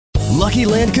Lucky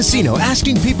Land Casino,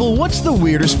 asking people, what's the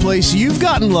weirdest place you've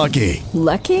gotten lucky?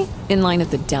 Lucky? In line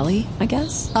at the deli, I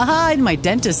guess? Aha, in my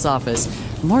dentist's office.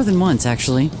 More than once,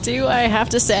 actually. Do I have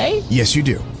to say? Yes, you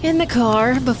do. In the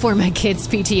car before my kids'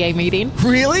 PTA meeting.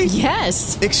 Really?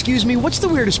 Yes. Excuse me, what's the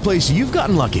weirdest place you've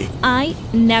gotten lucky? I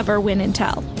never win and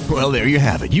tell. Well, there you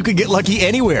have it. You can get lucky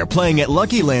anywhere, playing at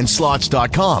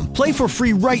LuckyLandSlots.com. Play for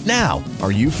free right now.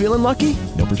 Are you feeling lucky?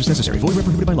 No purchase necessary. Void where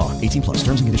prohibited by law. 18 plus.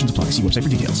 Terms and conditions apply. See website for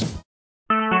details.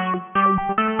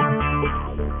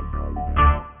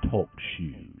 Talk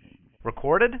shoes.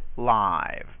 Recorded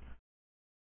live.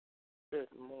 Good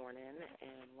morning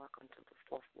and welcome to the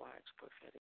fourth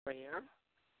Watch-Prophetic prayer.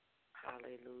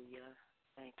 Hallelujah.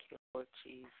 Thank you, Lord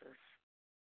Jesus.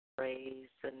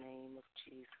 Praise the name of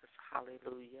Jesus.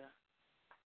 Hallelujah.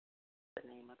 The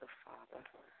name of the Father.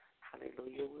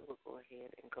 Hallelujah. We will go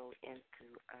ahead and go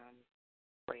into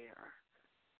prayer.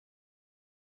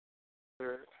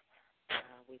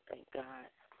 We thank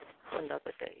God for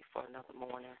another day, for another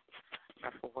morning,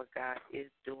 for what God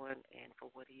is doing and for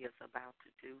what he is about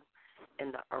to do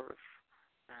in the earth.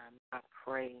 I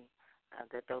pray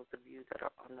that those of you that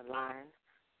are on the line,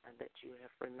 that you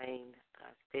have remained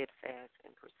steadfast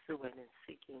in pursuing and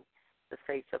seeking the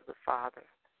face of the Father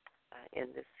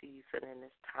in this season and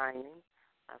this timing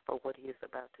for what he is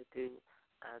about to do.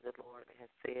 The Lord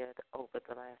has said over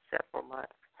the last several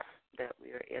months that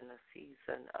we are in a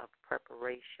season of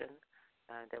preparation,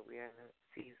 that we are in a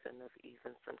season of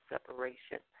even some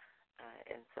separation,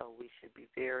 and so we should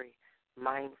be very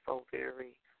mindful,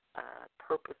 very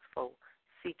purposeful,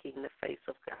 seeking the face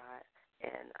of God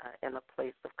and in a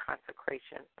place of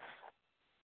consecration,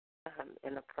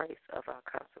 in a place of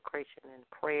consecration and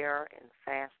prayer and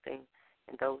fasting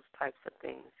and those types of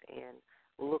things, and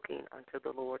looking unto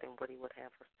the Lord and what he would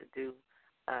have us to do,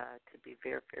 to be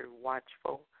very, very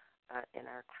watchful in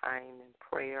our time in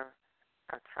prayer,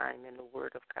 our time in the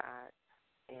Word of God,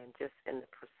 and just in the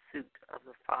pursuit of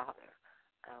the Father.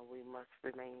 We must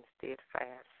remain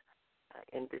steadfast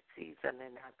in this season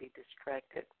and not be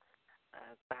distracted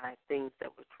by things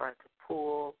that will try to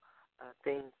pull,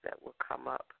 things that will come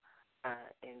up,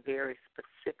 and very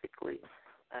specifically,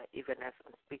 even as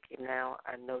I'm speaking now,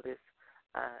 I notice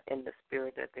in the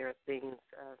spirit that there are things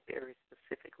very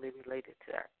specifically related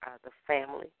to the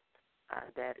family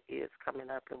that is coming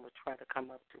up and will try to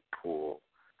come up to pull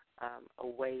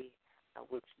away,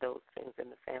 which those things in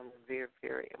the family are very,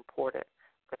 very important,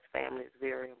 because family is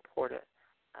very important,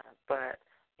 but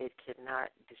it cannot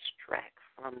distract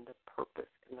from the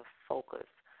purpose and the focus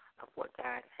of what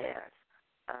God has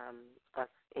us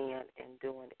in and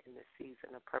doing in the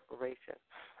season of preparation,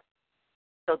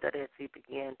 so that as he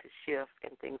began to shift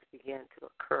and things began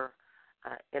to occur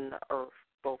in the earth,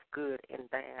 both good and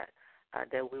bad,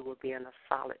 that we will be in a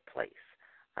solid place,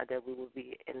 that we will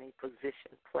be in a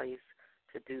positioned place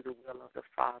to do the will of the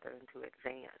Father and to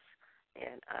advance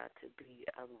and to be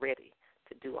ready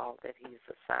to do all that he has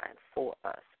assigned for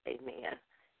us. Amen.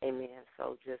 Amen.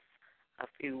 So just a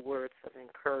few words of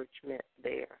encouragement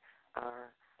there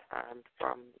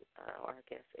from, or I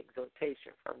guess,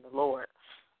 exhortation from the Lord,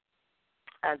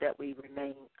 that we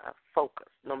remain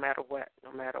focused no matter what,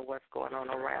 no matter what's going on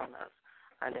around us,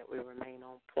 and that we remain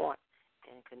on point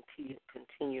and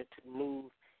continue to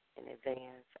move and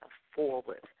advance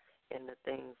forward in the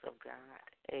things of God.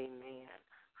 Amen.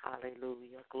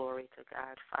 Hallelujah. Glory to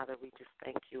God. Father, we just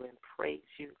thank you and praise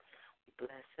you. We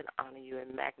bless and honor you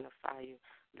and magnify you.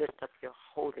 Lift up your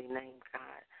holy name,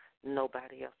 God.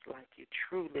 Nobody else like you.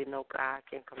 Truly no God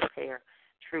can compare.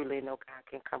 Truly no God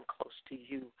can come close to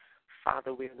you.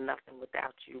 Father, we are nothing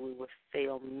without you. We would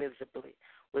fail miserably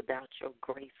without your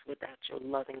grace, without your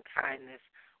loving kindness.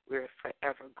 We're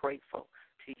forever grateful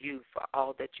to you for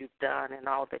all that you've done and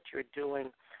all that you're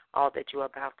doing, all that you're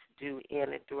about to do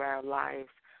in and through our lives.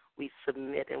 We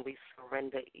submit and we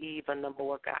surrender even the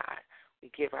more, God. We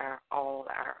give our all,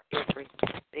 our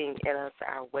everything in us,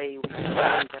 our way. We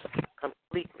surrender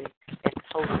completely and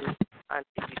totally unto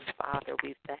you, Father.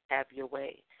 We say, have your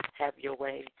way, have your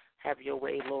way, have your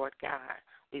way, Lord God.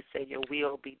 We say your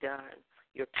will be done,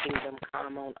 your kingdom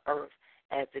come on earth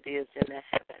as it is in the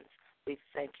heavens. We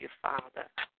thank you, Father.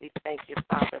 We thank you,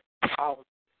 Father, for all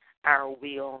our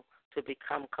will to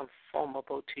become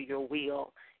conformable to your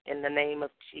will in the name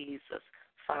of Jesus.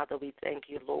 Father, we thank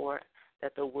you, Lord,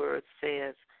 that the word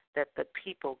says that the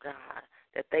people, God,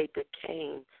 that they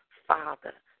became,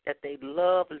 Father, that they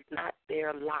loved not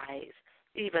their lives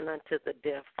even unto the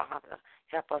death, Father.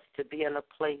 Help us to be in a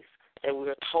place that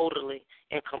we're totally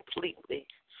and completely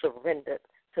surrendered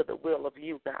to the will of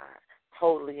you, God,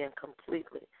 totally and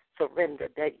completely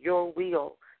surrendered, that your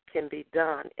will can be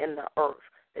done in the earth,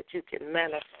 that you can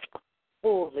manifest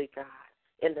fully, God.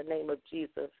 In the name of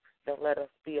Jesus, don't let us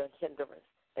be a hindrance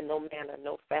in no manner,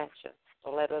 no fashion.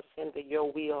 Don't let us hinder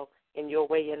your will in your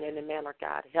way in any manner,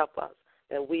 God. Help us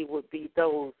that we would be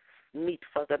those meet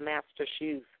for the master's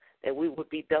use, that we would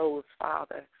be those,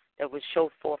 Father, that would show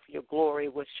forth your glory,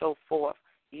 would show forth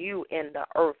you in the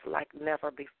earth like never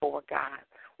before, God.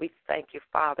 We thank you,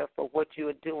 Father, for what you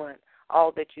are doing,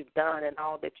 all that you've done and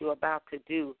all that you're about to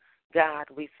do. God,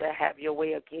 we say have your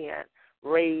way again.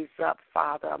 Raise up,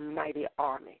 Father, a mighty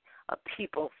army, a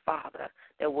people, Father,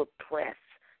 that would press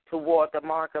toward the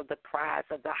mark of the prize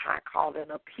of the high calling,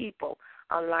 a people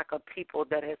unlike a people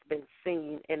that has been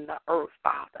seen in the earth,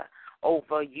 Father,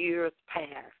 over years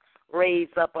past. Raise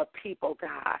up a people,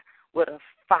 God, with a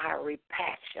fiery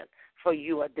passion for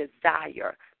you, a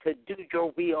desire to do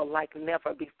your will like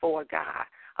never before, God.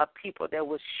 A people that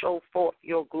will show forth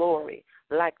your glory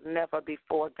like never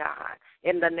before, God.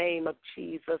 In the name of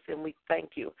Jesus, and we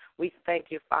thank you. We thank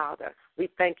you, Father. We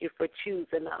thank you for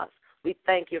choosing us. We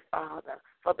thank you, Father,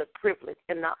 for the privilege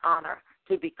and the honor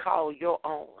to be called your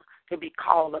own, to be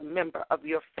called a member of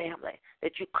your family,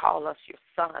 that you call us your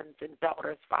sons and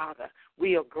daughters, Father.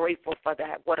 We are grateful for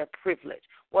that. What a privilege,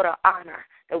 what an honor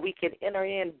that we can enter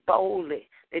in boldly,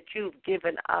 that you've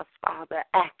given us, Father,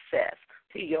 access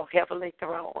to your heavenly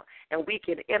throne, and we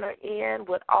can enter in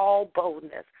with all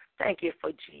boldness. Thank you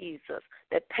for Jesus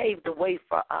that paved the way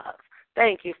for us.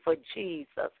 Thank you for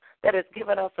Jesus that has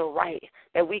given us a right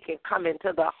that we can come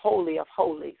into the Holy of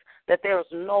Holies, that there is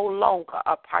no longer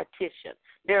a partition.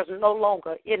 There's no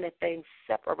longer anything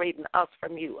separating us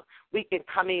from you. We can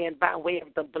come in by way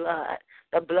of the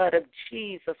blood of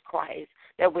Jesus Christ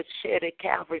that was shed at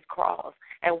Calvary's cross,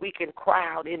 and we can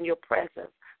crowd in your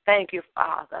presence. Thank you,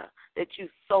 Father, that you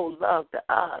so loved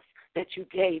us, that you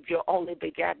gave your only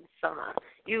begotten Son.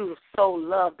 You so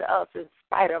loved us in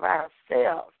spite of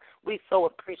ourselves. We so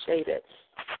appreciate it.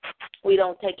 We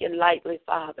don't take it lightly,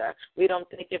 Father. We don't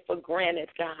take it for granted,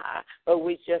 God, but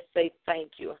we just say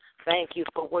thank you. Thank you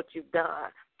for what you've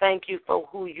done. Thank you for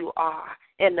who you are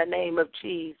in the name of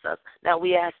Jesus. Now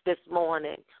we ask this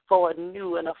morning for a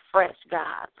new and a fresh,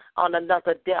 God, on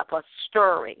another depth, a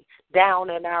stirring down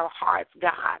in our hearts,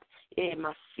 God.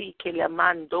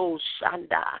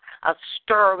 A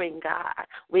stirring, God.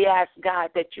 We ask, God,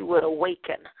 that you would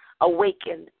awaken,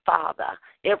 Father,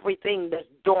 everything that's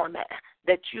dormant,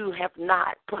 that you have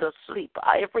not put asleep,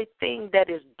 everything that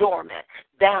is dormant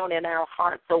down in our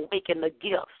hearts. Awaken the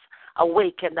gifts.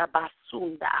 Awaken the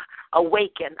basunda.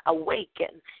 Awaken.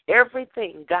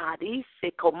 Everything, God,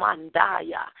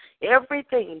 isikomandaya.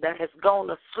 Everything that has gone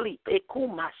to sleep.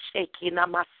 Ekuma shekina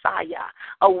Messiah.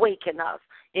 Awaken us.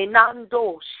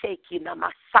 Inando shekina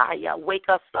Messiah. Wake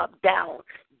us up down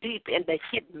deep in the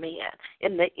hidden man,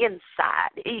 in the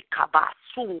inside.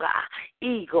 Ikabasunga.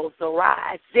 Eagles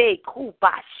arise.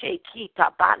 Zekuba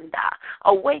shekita banda.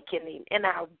 Awakening in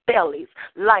our bellies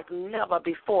like never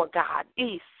before, God.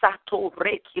 Isato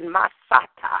rekin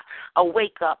masata.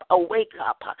 Awake up,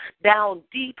 down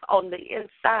deep on the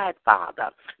inside,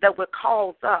 Father, that will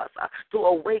cause us to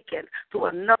awaken to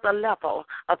another level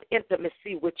of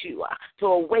intimacy with you, to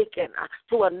awaken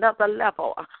to another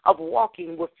level of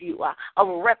walking with you,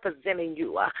 of representing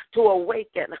you, to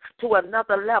awaken to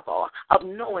another level of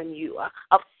knowing you,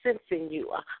 of sensing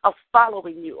you, of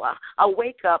following you.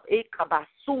 Awake up.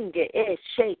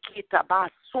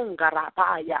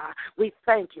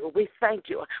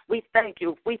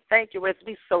 We thank you as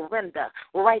we surrender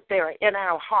right there in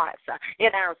our hearts,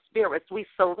 in our spirits. We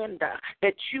surrender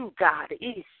that you, God,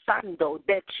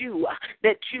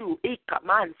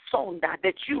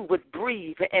 that you would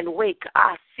breathe and wake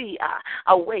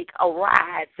awake,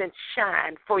 arise and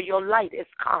shine, for your light is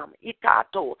come.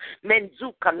 Itato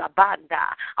menzuka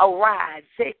labanda. Arise,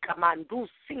 zekamandu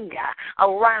singa.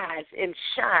 Arise and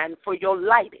shine, for your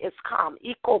light is come.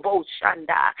 Ikobo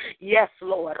shanda. Yes,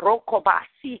 Lord. Rokoba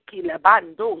siki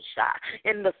lebandosha.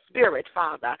 In the spirit,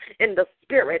 Father. In the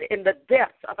spirit, in the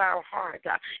depths of our heart.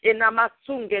 In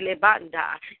amasunge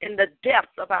lebanda. In the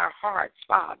depths of our hearts,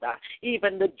 Father.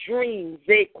 Even the dreams,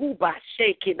 zekuba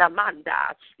sheki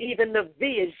namanda. Even the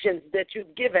visions that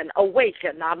you've given,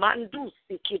 awaken.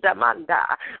 Amandusi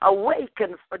kidamanda.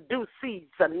 Awaken for due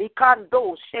season.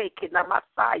 Nikando sheki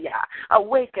namasaya.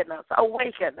 Awaken us.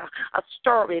 A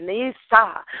stirring,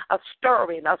 Isa. A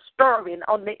stirring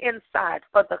on the inside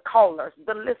for the callers,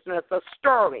 the listeners. A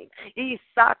stirring.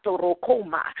 Isa to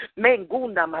rokoma.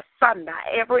 Menguna masanda.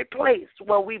 Every place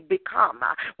where we've become,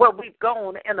 where we've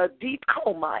gone in a deep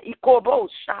coma. Ikobo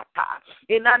shata.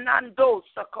 Inanando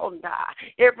sakonda.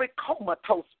 Every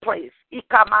comatose place.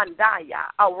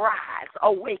 Ikamandaya. Arise.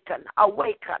 Awaken.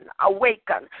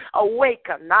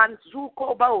 awake,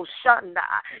 Nanzukobo Shanda,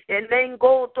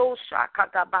 Enengoto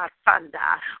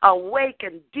Shakatabasanda,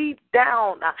 awaken deep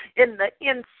down in the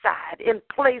inside, in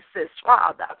places,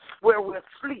 Father, where we're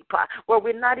asleep, where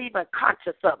we're not even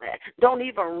conscious of it, don't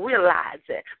even realize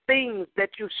it. Things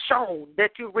that you've shown,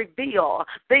 that you reveal,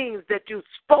 things that you've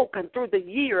spoken through the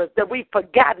years that we've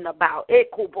forgotten about.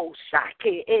 Ekubo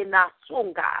Shake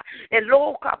Enasunga,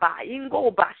 Elokaba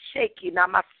Ingoba Sheki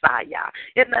Namasaya.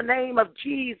 In the name of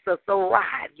Jesus,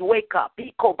 arise, wake up.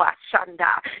 Ikoba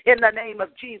Shanda. In the name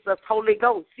of Jesus, Holy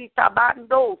Ghost, Sita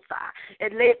Bandosa,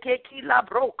 Elekeki La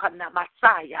Broka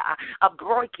Namasaya, a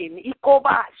breaking,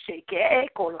 Ikoba Sheke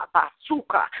Ekola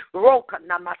Basuka, Roka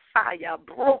Namasaya,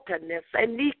 brokenness,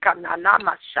 Enika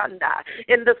Namashanda.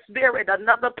 In the spirit,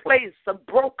 another place of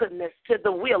brokenness to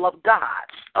the will of God,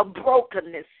 a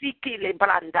brokenness, Siki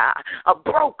Lebranda, a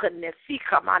brokenness,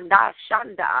 Sika Manda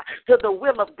Shanda, to the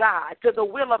will of God, to the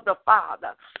will of the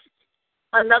Father.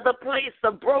 Another place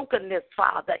of brokenness,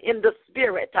 Father, in the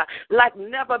spirit, like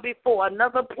never before.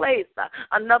 Another place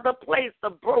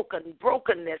of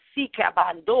brokenness.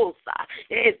 Sikabandosa,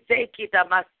 Ezekita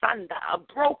Masanda, a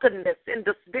brokenness in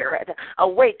the spirit.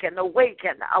 Awaken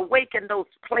those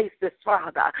places,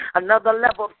 Father. Another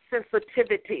level of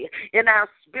sensitivity in our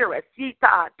spirit.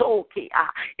 Sita Toki,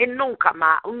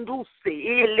 Inunkama, Undusi,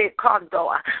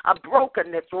 Ilekondo, a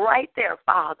brokenness right there,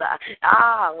 Father.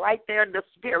 Right there in the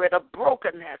spirit of brokenness.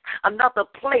 Another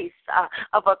place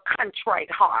of a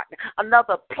contrite heart,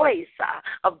 another place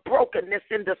of brokenness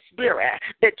in the spirit,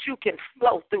 that you can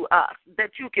flow through us,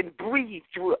 that you can breathe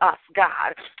through us,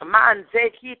 God.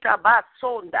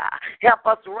 Help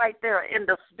us right there in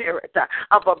the spirit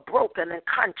of a broken and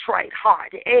contrite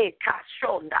heart.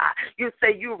 You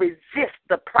say you resist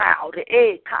the proud.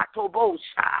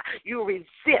 You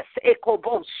resist,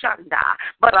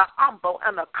 but a humble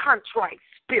and a contrite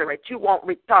spirit, you won't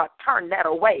turn that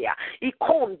away.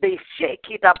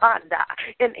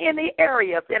 In any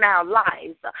areas in our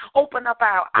lives, open up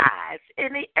our eyes.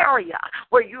 Any area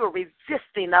where you are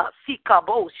resisting us,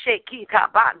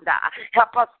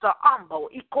 help us to humble.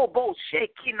 In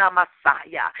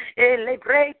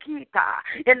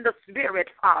the spirit,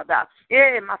 Father.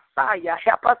 Messiah,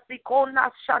 help us.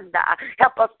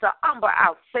 Help us to humble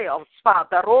ourselves,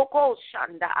 Father.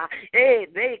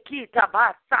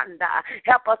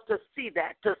 Help us to see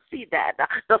that,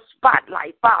 the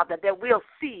spotlight, Father, that we'll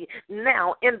see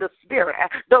now in the spirit,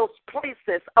 those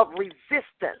places of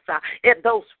resistance, in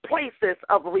those places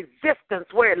of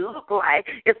resistance where it looks like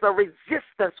it's a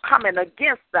resistance coming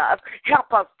against us.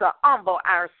 Help us to humble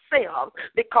ourselves,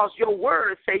 because your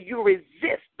words say you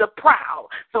resist the proud.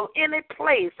 So any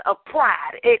place of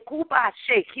pride,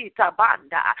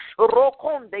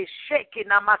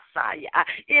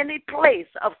 any place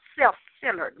of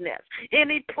self-centeredness,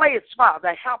 any place,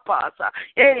 Father, help us,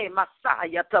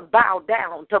 Messiah, to bow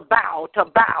down, to bow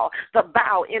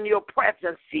in your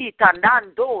presence, to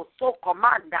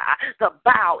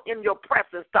bow in your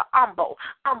presence, to humble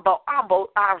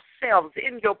ourselves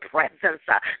in your presence,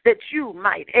 that you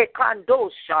might,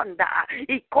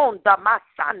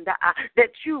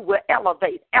 that you will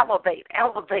elevate.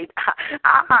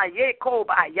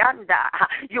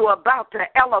 You're about to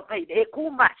elevate,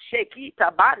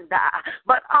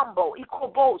 but humble,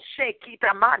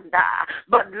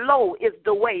 but low is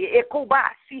the way.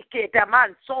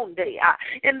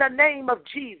 In the name of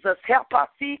Jesus, help us.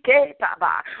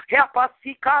 Help us.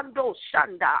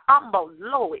 Humble,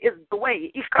 low is the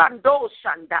way.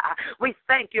 We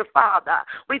thank you, Father.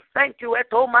 We thank you.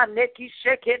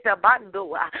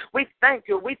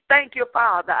 We thank you,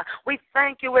 Father. We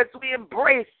thank you as we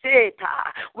embrace it.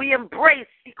 We embrace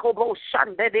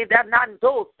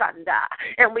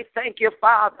and we thank you,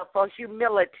 Father, for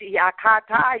humility.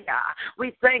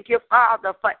 We thank you,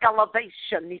 Father, for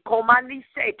elevation.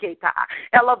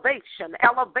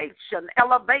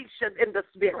 Elevation in the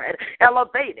spirit.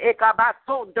 Elevate.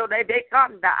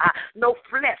 No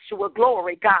flesh will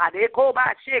glory, God.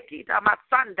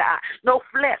 No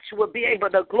flesh will be able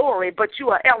to glory, but you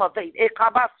are elevate.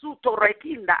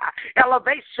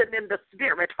 Elevation in the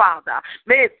spirit, Father.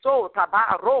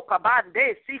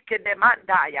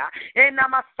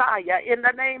 In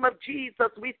the name of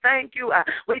Jesus, we thank you.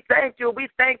 We thank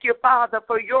you, Father,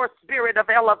 for your spirit of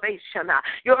elevation,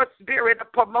 your spirit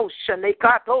of promotion.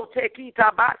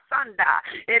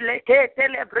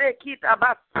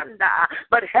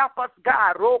 But help us,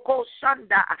 God.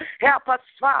 Help us,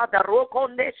 Father,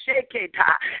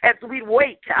 as we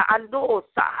wait,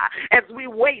 as we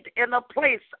wait in a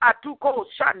place,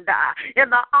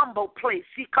 in a humble place,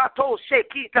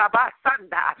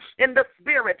 in the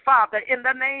spirit, Father, in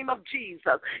the name of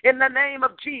Jesus. In the name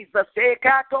of Jesus.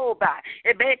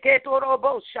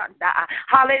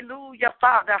 Hallelujah,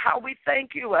 Father. How we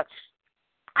thank you.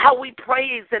 How we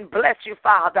praise and bless you,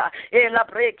 Father.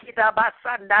 Elevator.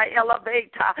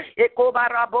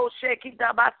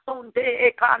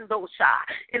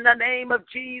 In the name of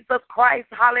Jesus Christ.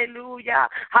 Hallelujah.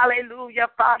 Hallelujah,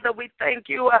 Father. We thank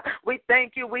you. We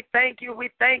thank you. We thank you. We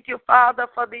thank you, Father,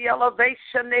 for the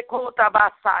elevation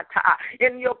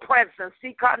in your presence.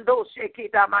 In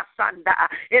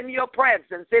your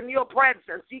presence. In your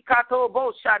presence.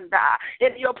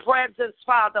 In your presence,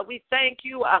 Father. We thank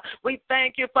you. We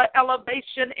thank you for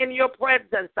elevation in your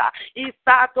presence. We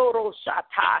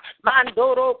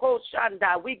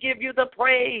give you the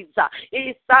praise.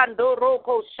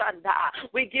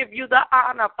 We give you the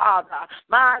honor, Father.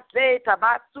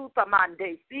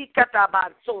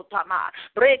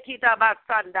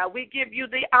 We give you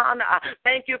the honor.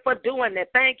 Thank you for doing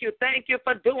it. Thank you. Thank you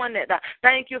for doing it.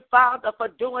 Thank you, Father, for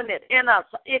doing it in us.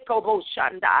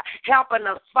 Helping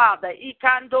us, Father.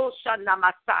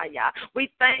 We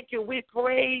thank you. We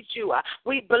praise you.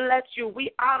 We bless you.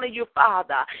 We honor you,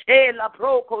 Father.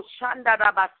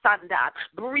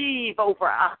 Breathe over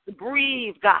us.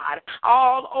 Breathe, God,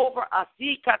 all over us.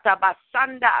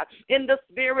 In the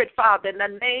Spirit, Father, in the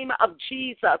name of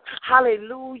Jesus.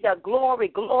 Hallelujah. Glory,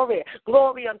 glory,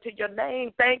 glory unto your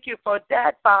name. Thank you for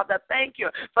that, Father. Thank you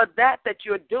for that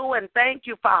you're doing. Thank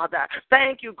you, Father.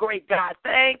 Thank you, great God.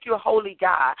 Thank you, holy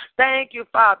God. Thank you,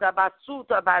 Father.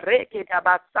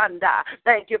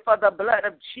 Thank you for the blood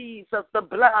of Jesus, the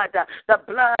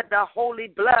holy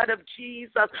blood of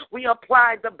Jesus. We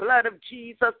apply the blood of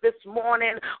Jesus this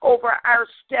morning over our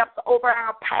steps, over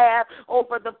our path,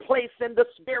 over the place in the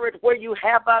Spirit where you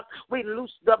have us. We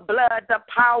loose the blood, the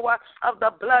power of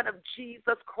the blood of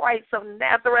Jesus Christ of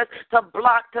Nazareth to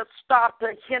block, to stop,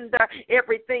 to hinder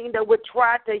everything that would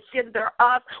try to hinder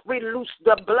us. We loose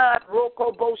the blood,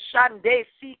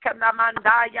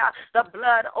 the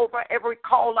blood over every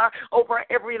caller, over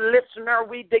every listener.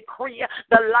 We decree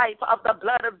the life of the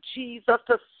blood of Jesus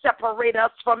to separate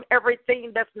us from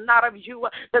everything that's not of you,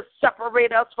 to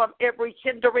separate us from every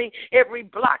hindering, every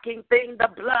blocking thing. The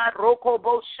blood,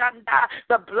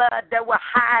 the blood that will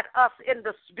hide us in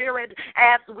the Spirit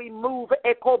as we move,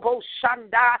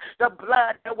 the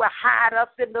blood that will hide us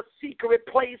in the secret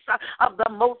place of the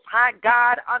Most High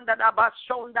God, under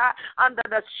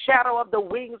the shadow of the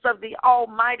wings of the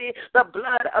Almighty. The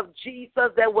blood of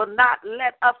Jesus that will not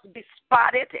let us be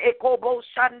spotted,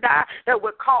 that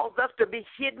will cause us to be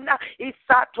hidden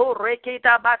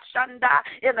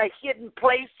in a hidden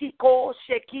place,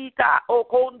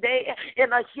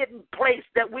 in a hidden place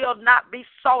that will not be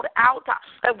sought out,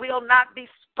 that will not be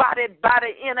spotted by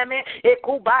the enemy.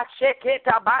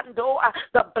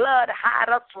 The blood hide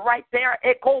us right there.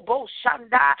 The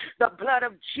blood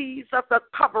of Jesus, the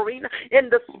covering in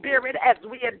the Spirit as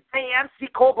we advance.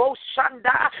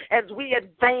 As we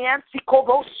advance.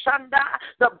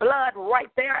 The blood right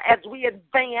there as we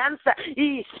advance.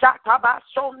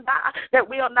 That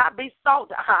we'll not be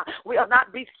sought. We'll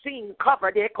not be seen.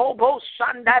 Covered.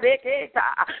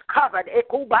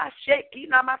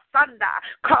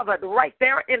 Covered right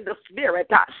there in the Spirit.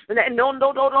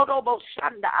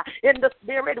 In the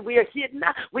Spirit, we are hidden.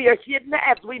 We are hidden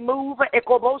as we move.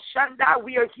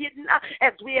 We are hidden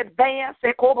as we advance.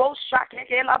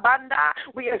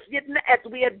 We are hidden as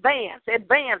we advance.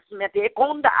 Advancement.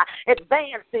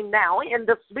 Advancing now in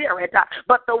the Spirit.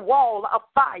 But the wall of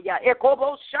fire.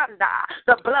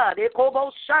 The blood.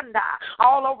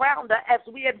 All around us as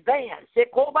we advance.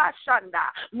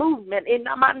 Movement.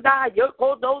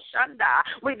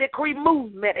 We decree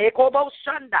movement.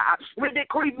 We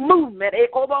decree movement.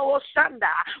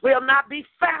 We'll not be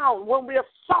found when we're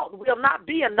sought. We'll not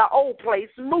be in the old place.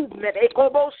 Movement.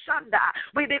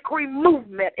 We decree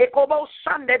movement.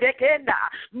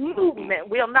 Movement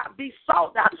will not be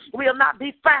sought. Will not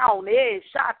be found.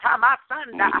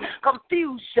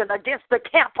 Confusion against the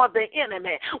camp of the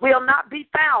enemy will not be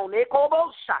found. In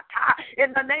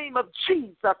the name of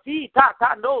Jesus.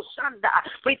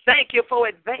 We thank you for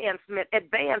advancement,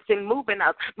 advancing, moving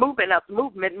us, movement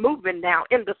now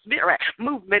in the Spirit,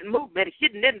 movement,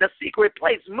 hidden in the secret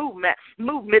place, movement,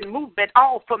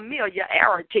 all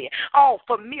familiarity, all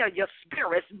familiar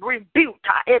spirits rebuked,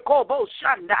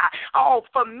 all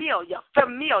familiarity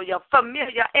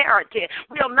inherited.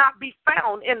 We'll not be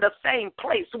found in the same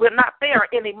place. We're not there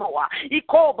anymore.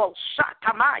 Ikobo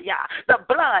shatamaya, the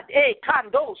blood,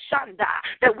 kando shanda,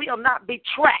 that we'll not be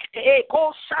tracked.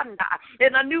 Eko shanda,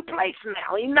 in a new place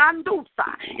now.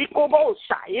 Inandusa, ikobo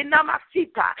sha,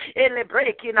 inamasita,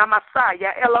 elebreki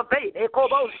namasaya, elevate.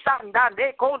 Ikobo shanda,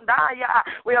 dekondaya.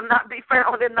 We'll not be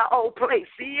found in the old place.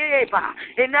 Ieba,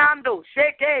 inando,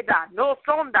 shekeda, no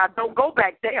sonda, don't go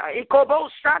back there. Ikobo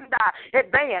shanda,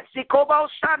 advance. Ikobo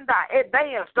shanda,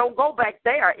 advance. Don't go back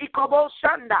there. Ikobo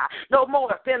shanda, no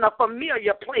more in a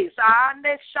familiar place.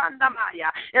 Ane shanda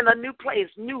maya, in a new place,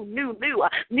 new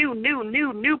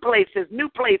places,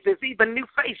 even new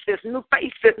faces, new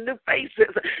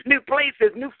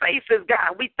faces,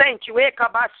 God. We thank you.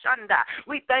 Ekaba shanda.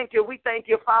 We thank you,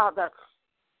 Father.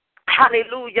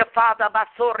 Hallelujah, Father.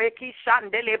 Basoreki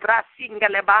shandele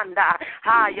brasingele banda.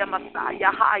 Higher,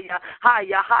 Messiah, higher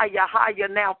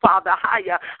now, Father.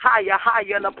 Higher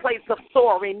in a place of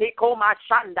soaring. Nikoma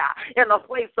shanda. In a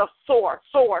place of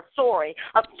soaring.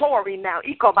 A soaring now.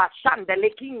 Ikoba shanda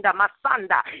lekinda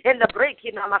masanda. In the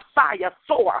breaking of Messiah.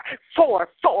 Soar.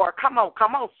 Come on,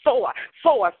 soar.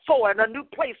 In a new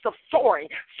place of soaring.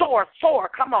 Soar.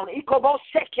 Come on. Ikobo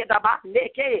shekedaba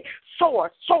neke.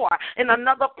 Soar. In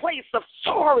another place of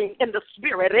soaring in the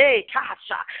spirit.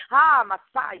 Kasha.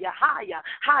 Messiah, higher.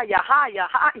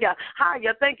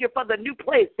 Thank you for the new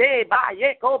place.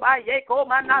 Bayeko,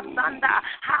 manasanda.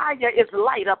 Higher is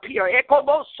light up here.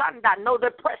 Ekobo shanda, no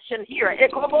depression here.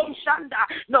 Ekobo shanda,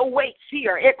 no weights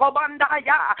here.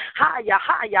 Ekobandaya, higher,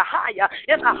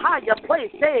 in a higher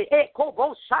place.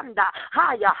 Ekobo shanda,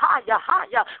 higher.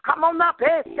 Come on up,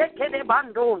 sekene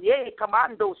bando,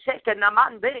 commando,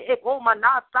 sekenamande,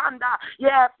 ekomanasanda.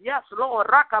 Yes, Lord.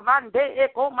 Rakamande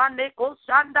ekomane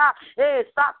koshanda.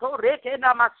 Sato reke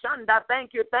namashanda.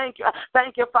 Thank you,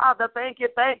 Father. Thank you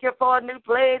for a new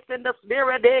place in the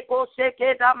spirit. Eko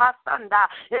sheke namasanda.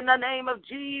 In the name of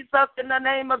Jesus.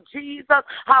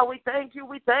 How we thank you,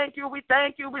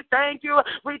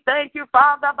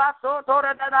 Father. Basoto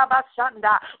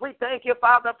renabashanda. We thank you,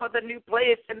 Father, for the new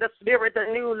place in the spirit, the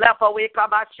new level.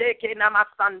 Ekabasheke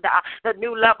namasanda. The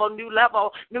new levels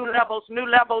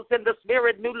in the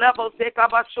spirit. New levels.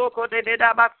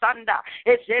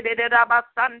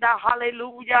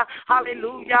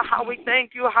 Hallelujah. How we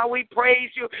thank you, how we praise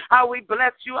you, how we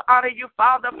bless you, honor you,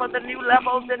 Father, for the new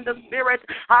levels in the spirit.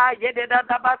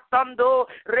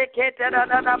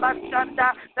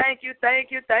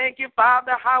 Thank you,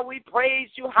 Father, how we praise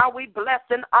you, how we bless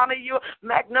and honor you,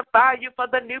 magnify you for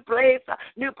the new place.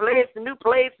 New place. New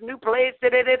place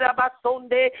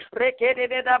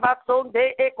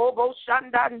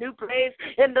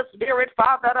in the spirit,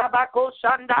 Father.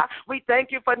 We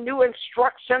thank you for new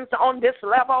instructions on this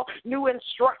level, new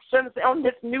instructions on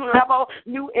this new level,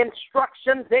 new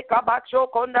instructions.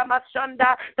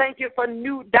 Thank you for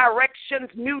new directions,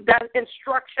 new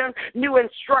instructions.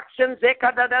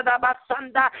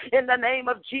 In the name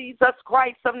of Jesus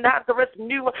Christ of Nazareth,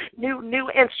 new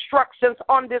instructions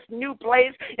on this new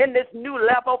place, in this new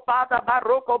level, Father.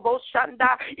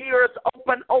 Ears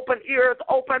open, ears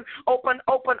open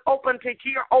to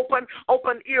hear, open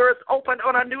ears, open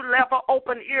on a new level,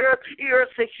 open ears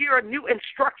to hear new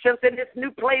instructions in this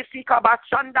new place.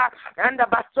 Ikabashanda and the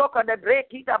basoka the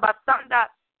breki the basanda.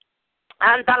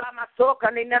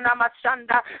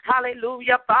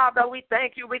 Hallelujah, Father, we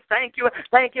thank you. Thank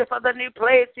you for the new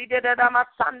place. He did it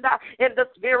in the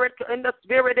spirit,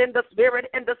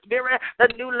 the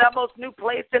new levels, new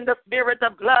place in the spirit,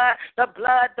 the blood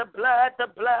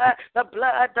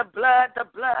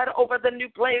over the new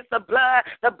place, the blood.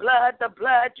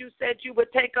 You said you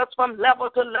would take us from level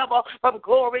to level, from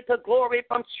glory to glory,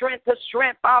 from strength to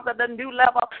strength, Father, the new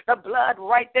level, the blood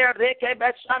right there,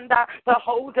 to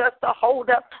hold us,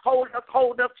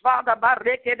 Father.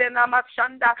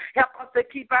 Help us to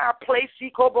keep our place.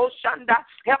 Help us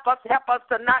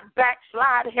to not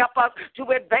backslide. Help us to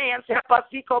advance. Help us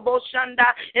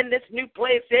in this new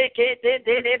place. A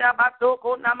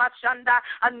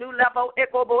new level.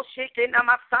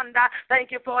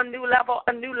 Thank you for a new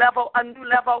level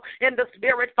in the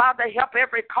spirit, Father. Help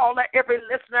every caller, every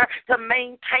listener to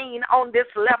maintain on this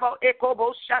level. To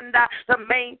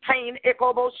maintain.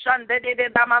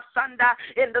 Shanda,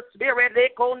 in the spirit,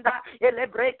 Ekonda,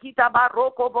 Elebrekita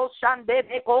Baroko Boshande,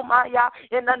 Ekomaya,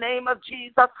 in the name of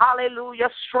Jesus, hallelujah,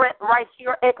 strength right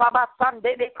here,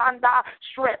 Ekabasande, Ekanda,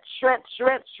 strength,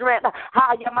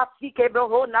 Hayamasike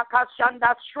Behona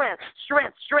Kashanda, strength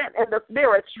in the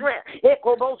spirit, strength,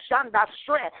 Ekobo Shanda,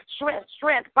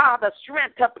 strength, Father,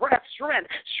 strength to press, strength,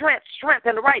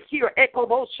 and right here,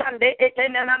 Ekobo Shande,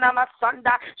 Ekenana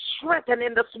Sanda, strengthen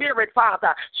in the spirit,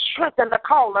 Father, strengthen the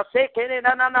callers,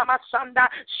 Ekenana Sanda,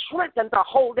 strengthen to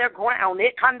hold their ground,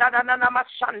 Ekandana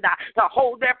Sanda, to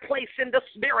hold their place in the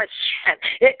spirit, strength,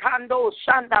 Ekando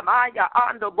Shanda Maya,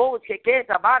 Ando Bo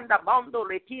Cheketa Banda Bondo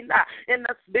Lekina, in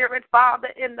the spirit, Father,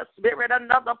 in the spirit,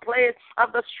 another place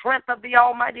of the strength of the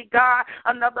Almighty God,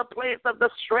 another place of the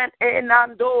strength,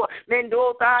 Enando,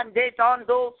 Mendota,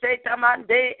 Detondo,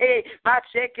 Setamande,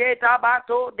 Macheketa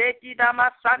Bato, Dekida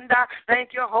Masanda,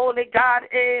 thank you, Holy God,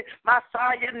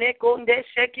 Messiah, Nekonde,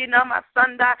 Shekina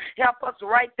Masanda, help us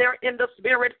right there in the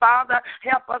spirit, Father,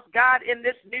 help us, God, in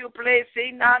this new place,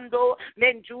 Enando,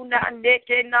 Menjuna,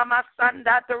 Nekena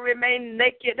Masanda, to remain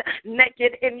naked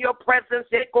in your presence,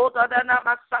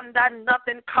 Masanda,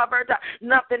 nothing covered,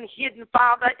 nothing hidden,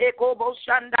 Father,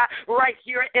 Shanda, right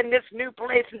here in this new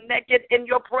place, naked in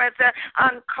your presence,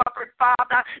 uncovered,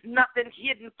 Father, nothing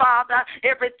hidden, Father,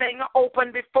 everything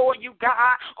open before you,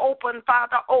 God, open,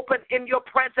 Father, open in your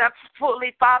presence,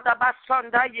 fully, Father,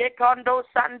 Basanda, Yekondo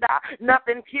Sanda,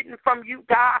 nothing hidden from you,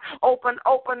 God, open,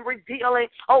 revealing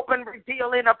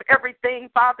of everything,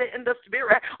 Father, in the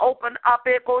spirit, open up,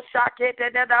 Eko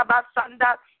Shakete,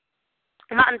 Basanda,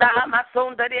 Mandala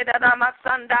Masunda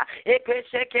Masanda,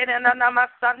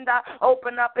 Masanda,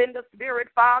 open up in the spirit,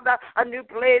 Father, a new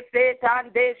place,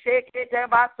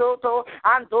 Basoto,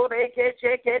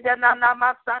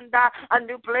 Masanda, a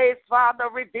new place, Father,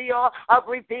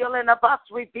 revealing of us,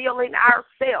 revealing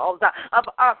ourselves, of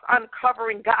us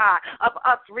uncovering God, of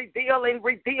us revealing,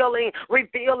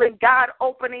 God,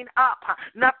 opening up,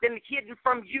 nothing hidden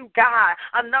from you, God,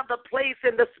 another place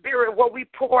in the spirit where we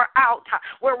pour out,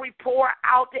 where we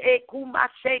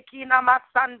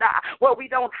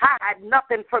don't hide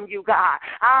nothing from you, God.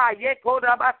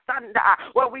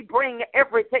 Where we bring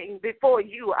everything before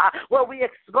you, where we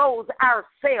expose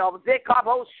ourselves,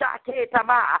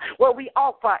 where we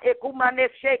offer,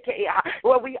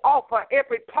 where we offer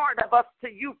every part of us to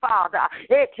you, Father.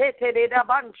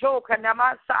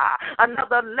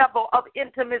 Another level of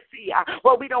intimacy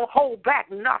where we don't hold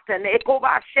back nothing.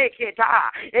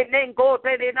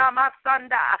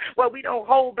 Where we don't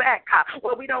hold back,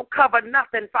 where we don't cover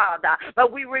nothing, Father,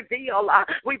 but we reveal,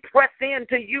 we press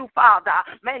into you, Father.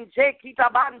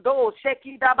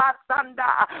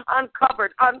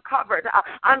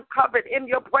 Uncovered in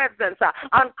your presence,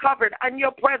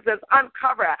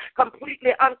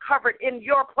 completely uncovered in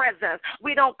your presence.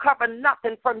 We don't cover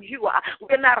nothing from you.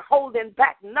 We're not holding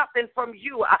back nothing from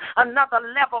you. Another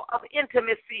level of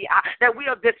intimacy that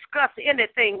we'll discuss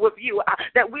anything with you,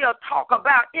 that we'll talk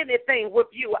about anything with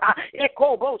you.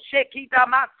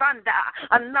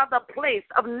 Another place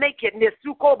of nakedness,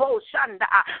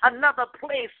 another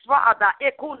place, Father,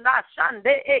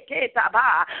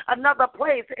 another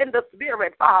place in the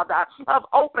spirit, Father, of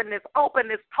openness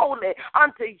totally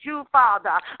unto you,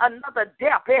 Father, another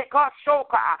depth,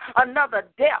 another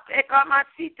depth,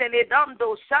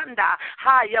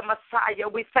 Higher Messiah,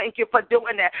 we thank you for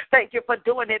doing it. Thank you for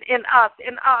doing it in us,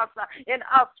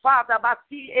 Father.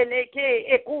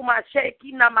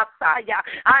 Messiah,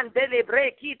 and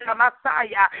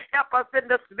Messiah. Help us in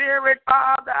the spirit,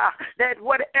 Father, that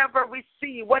whatever we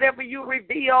see, whatever you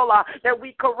reveal, that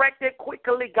we correct it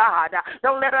quickly, God.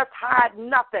 Don't let us hide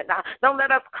nothing. Don't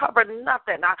let us cover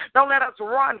nothing. Don't let us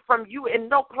run from you in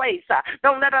no place.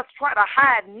 Don't let us try to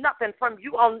hide nothing from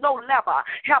you on no level.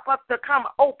 Help us to come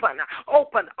open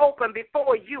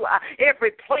before you.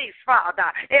 Every place,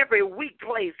 Father, every weak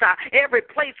place, every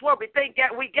place where we think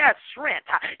that we got strength,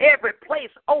 every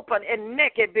place open and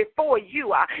naked before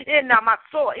you, in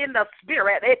the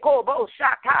spirit,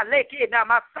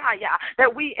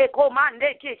 that we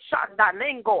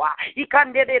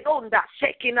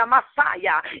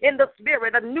in the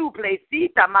spirit, a new place,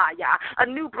 a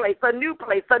new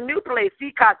place,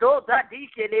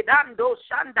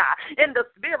 in the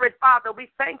spirit, Father, we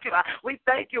thank you,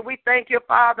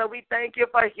 Father, we thank you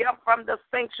for help from the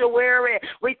sanctuary,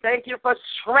 we thank you for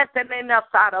strengthening us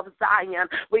out of Zion,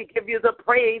 we give you the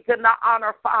praise, praise and the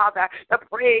honor, Father. The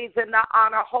praise and the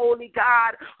honor, Holy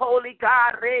God. Holy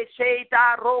God.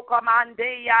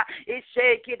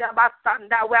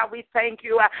 Well, we thank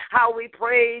you, how we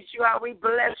praise you, how we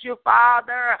bless you,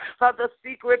 Father, for the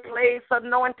secret place,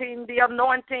 anointing, the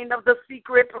anointing of the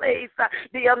secret place,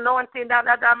 the anointing,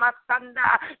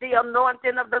 the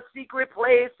anointing of the secret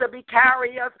place to be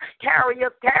carriers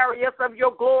of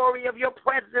your glory, of your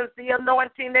presence, the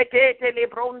anointing,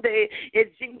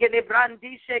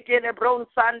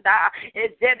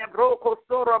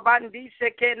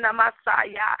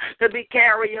 to be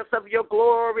carriers of your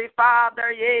glory,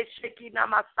 Father.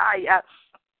 Messiah.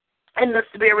 In the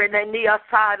spirit, and the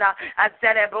asada,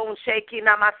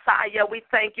 Messiah, we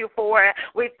thank you for it.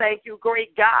 We thank you,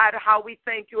 great God, how we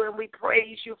thank you and we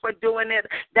praise you for doing it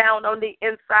down on the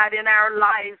inside in our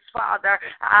lives, Father.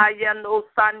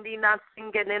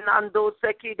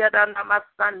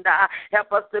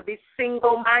 Help us to be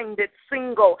single-minded,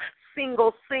 single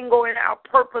in our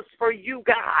purpose for you,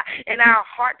 God, in our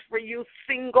heart for you,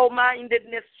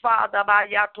 single-mindedness, Father,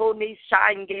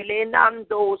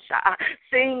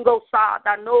 single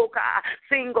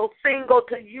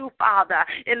to you, Father,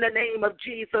 in the name of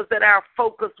Jesus, that our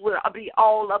focus will be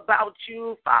all about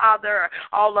you, Father,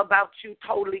 all about you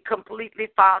totally, completely,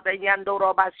 Father.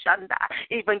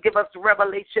 Even give us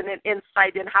revelation and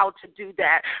insight in how to do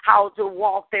that, how to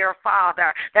walk there,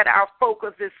 Father, that our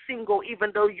focus is single,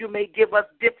 even though you may give us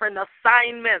different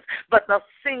assignments, but the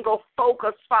single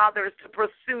focus, Father, is to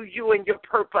pursue you and your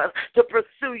purpose, to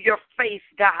pursue your face,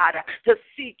 God, to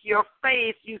seek your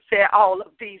face. You said all of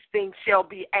these things shall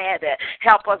be added.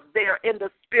 Help us there in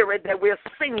the spirit that we're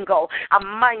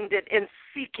single-minded in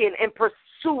seeking and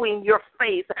pursuing your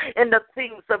face in the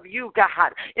things of you,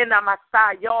 God. In the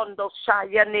Messiah,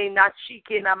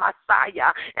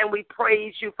 and we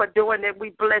praise you for doing it. We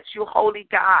bless you, Holy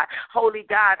God. Holy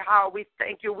God, how we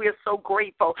thank you. We're so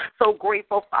grateful,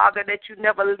 Father, that you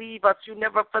never leave us, you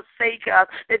never forsake us,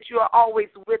 that you are always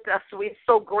with us. We're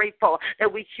so grateful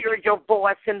that we hear your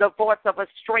voice, and the voice of a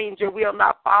stranger we'll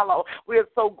not follow. We're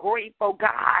so grateful,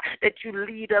 God, that you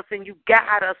lead us and you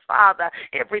guide us, Father,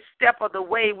 every step of the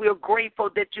way. We're grateful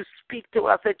that you speak to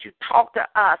us, that you talk to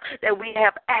us, that we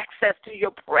have access to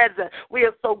your presence. We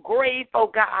are so grateful,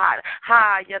 God,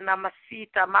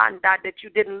 that you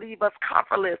didn't leave us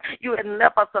comfortless. You hadn't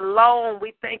left us alone.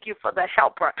 We thank you for the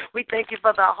helper. We thank you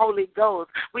for the Holy Ghost.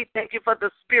 We thank you for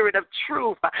the Spirit of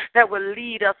truth that will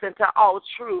lead us into all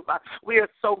truth. We are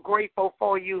so grateful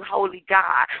for you, Holy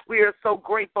God. We are so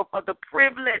grateful for the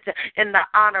privilege and the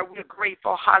honor. We're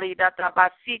grateful.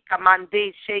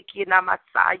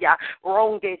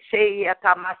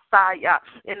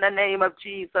 In the name of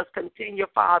Jesus, continue,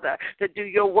 Father, to do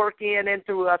your work in and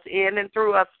through us,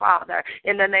 Father,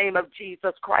 in the name of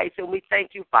Jesus Christ. And we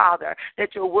thank you, Father,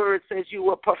 that your word says you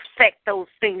will perfect those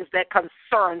things that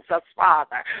concerns us,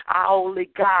 Father. Our holy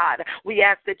God, we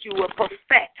ask that you will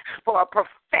perfect for a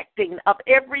perfecting of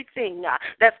everything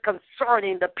that's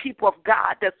concerning the people of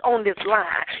God that's on this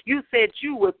line. You said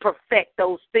you would perfect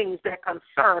those things that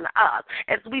concern us.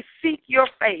 As we seek your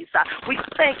face, we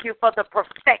thank you for the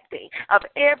perfecting of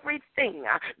everything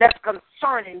that's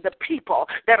concerning the people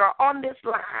that are on this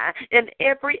line in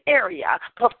every area.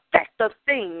 Perfect the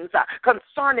things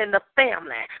concerning the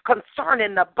family,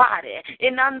 concerning the body,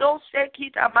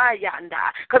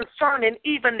 concerning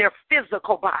even their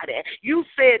physical body. You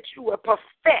said you would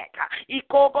perfect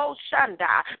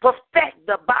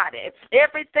the body,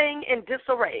 everything in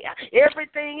disarray,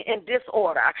 everything in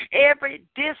disorder, every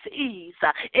disease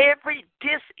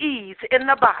in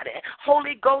the body.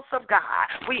 Holy Ghost of God,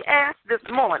 we ask this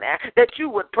morning that you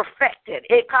would perfect it.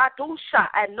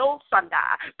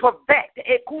 Perfect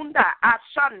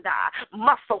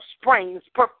muscle sprains,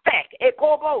 perfect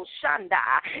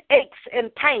aches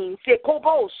and pains,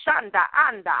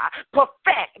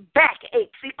 perfect backaches,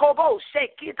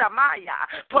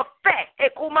 perfect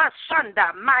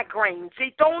migraines.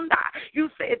 You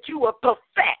said you will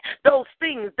perfect those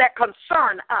things that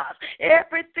concern us.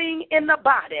 Everything in the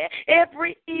body,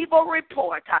 every evil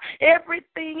report,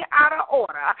 everything out of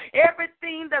order,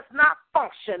 everything that's not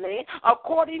functioning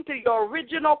according to your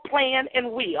original plan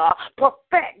and will,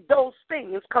 perfect those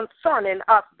things concerning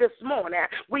us this morning.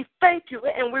 We thank you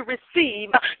and we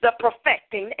receive the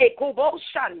perfecting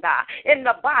in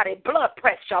the body, blood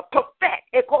pressure, perfect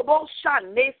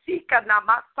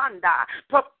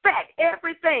perfect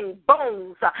everything,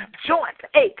 bones, joints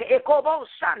ache,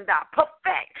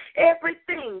 perfect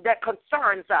everything that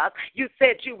concerns us. You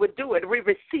said you would do it. We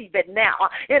receive it now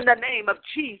in the name of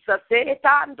Jesus.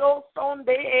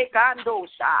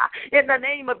 In the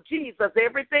name of Jesus,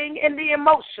 everything in the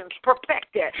emotions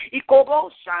perfected.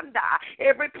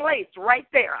 Every place right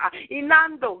there.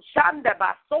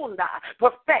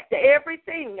 Perfect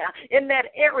everything in that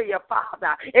area,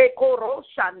 Father.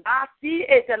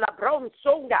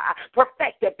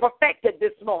 Perfected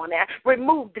this morning.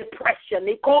 Remove depression.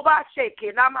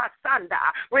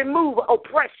 Remove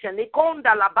oppression.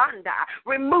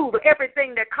 Remove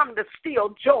everything that comes to steal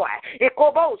joy.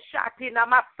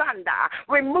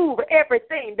 Remove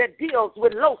everything that deals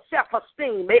with low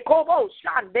self-esteem.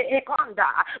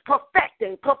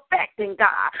 Perfecting,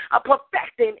 God.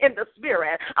 Perfecting in the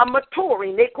spirit.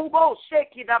 Maturing.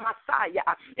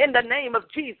 In the name of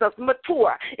Jesus,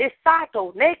 mature.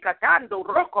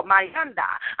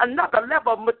 Another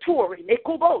level of maturing.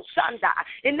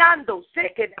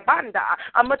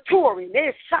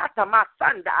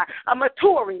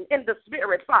 Maturing in the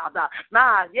spirit, Father.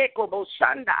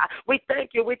 We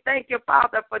thank you,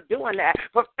 Father, for doing that.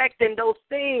 Perfecting those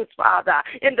things, Father,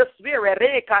 in the spirit.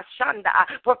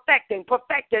 Perfecting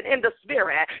in the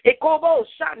spirit.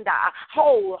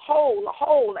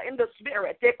 Whole in the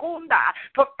spirit.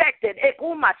 Perfected.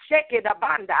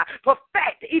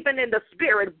 Perfect even in the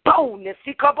spirit. Boldness.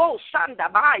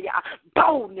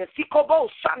 Boldness.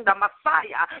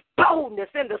 Messiah. Boldness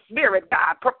in the spirit,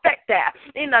 God. Perfect that.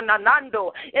 In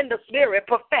the spirit.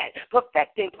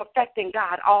 Perfecting,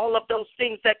 God, all of those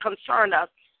things that concern us.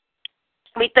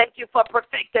 We thank you for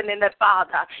perfecting in it,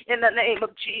 Father, in the name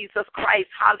of Jesus Christ.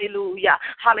 Hallelujah,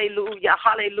 hallelujah,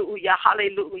 hallelujah,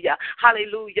 hallelujah,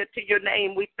 hallelujah to your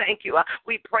name. We thank you.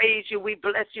 We praise you. We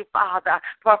bless you, Father,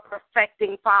 for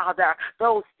perfecting, Father,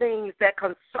 those things that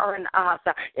concern us.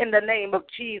 In the name of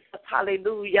Jesus,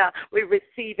 hallelujah. We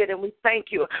receive it and we thank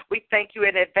you. We thank you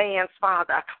in advance,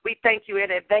 Father. We thank you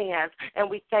in advance and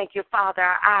we thank you, Father.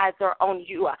 Our eyes are on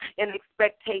you in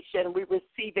expectation. We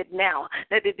receive it now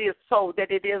that it is so, that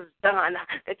it is done,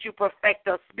 that you perfect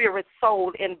us, spirit,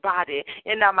 soul, and body.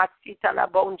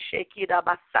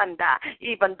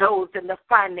 Even those in the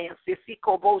finances,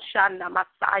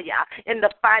 in the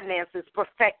finances,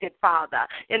 perfected, Father,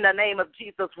 in the name of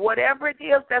Jesus. Whatever it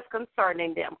is that's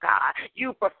concerning them, God,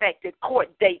 you perfected. Court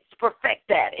dates, perfect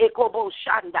that.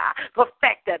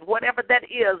 Perfected, whatever that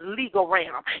is, legal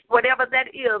realm, whatever that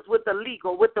is with the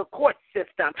legal, with the court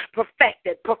system,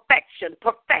 perfected, perfection,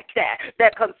 perfect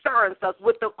that concerns us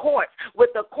with the court,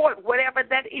 whatever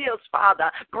that is,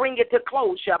 Father, bring it to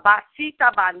closure.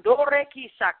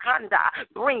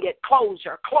 Bring it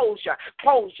closure,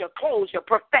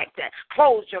 perfect it,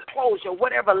 closure,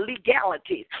 whatever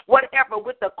legalities, whatever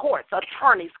with the courts,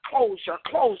 attorneys, closure,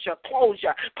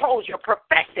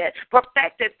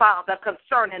 perfected, Father,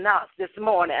 concerning us this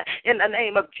morning, in the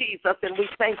name of Jesus, and we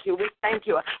thank you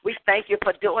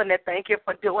for doing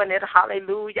it,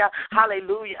 hallelujah,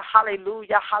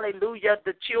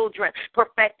 the children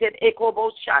perfected,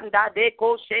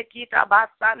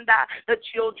 the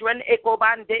children,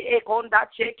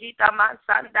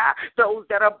 those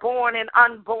that are born and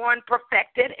unborn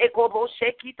perfected,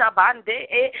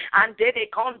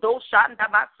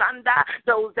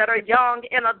 those that are young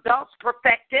and adults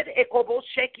perfected,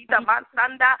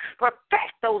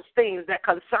 perfect those things that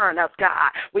concern us,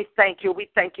 God. We thank you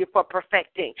for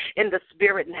perfecting in the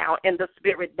spirit now, in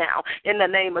the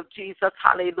name of Jesus.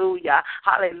 Hallelujah.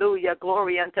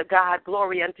 Glory unto God.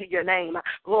 Glory unto your name.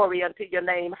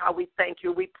 How we thank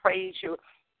you. We praise you.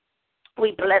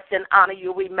 We bless and honor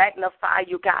you. We magnify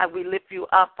you, God. We lift you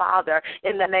up, Father.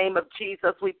 In the name of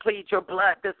Jesus, we plead your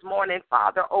blood this morning,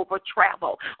 Father, over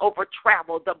travel. The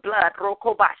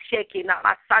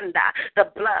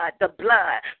blood,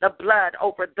 the blood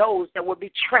over those that will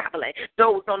be traveling,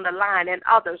 those on the line and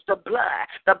others. The blood.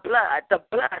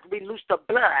 We loose the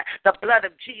blood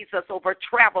of Jesus over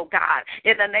travel, God.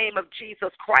 In the name of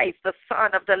Jesus Christ, the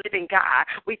Son of the living God.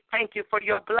 We thank you for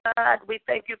your blood. We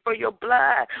thank you for your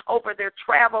blood over their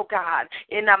travel, God.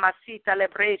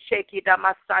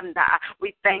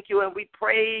 We thank you and we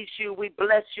praise you. We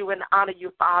bless you and honor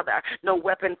you, Father. No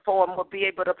weapon formed will be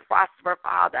able to prosper,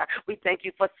 Father. We thank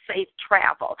you for safe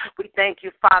travel. We thank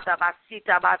you, Father.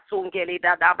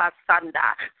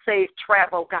 Safe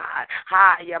travel, God.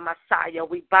 Hiya, Messiah.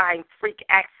 We bind freak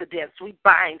accidents. We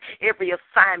bind every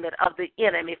assignment of the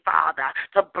enemy, Father,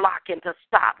 to block and to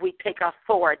stop. We take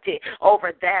authority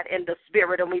over that in the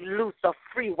spirit and we loose a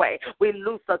freeway. We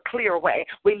loose a clear way.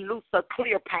 We loose a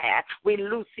clear path. We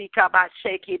loose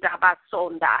Ikabasheki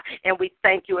Dabasonda. And we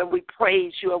thank you and we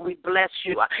praise you and we bless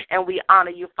you and we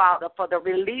honor you, Father, for the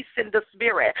release in the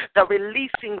Spirit, the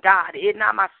releasing, God, in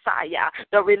Namasaya,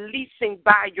 the releasing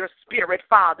by your Spirit,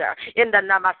 Father, in the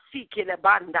Namasiki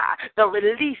Lebanda, the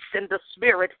release in the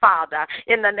Spirit, Father,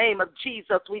 in the name of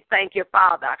Jesus. We thank you,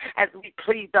 Father, as we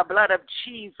plead the blood of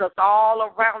Jesus all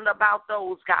around about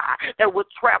those, God, that will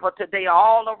travel today,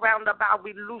 all around about.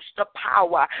 We loose the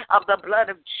power of the blood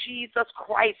of Jesus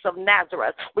Christ of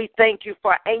Nazareth. We thank you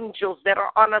for angels that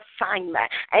are on assignment.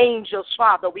 Angels,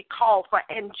 Father, we call for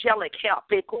angelic help.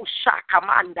 We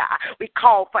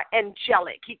call for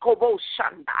angelic.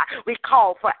 We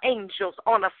call for angels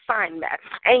on assignment.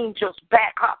 Angels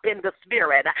back up in the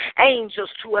Spirit. Angels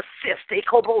to assist.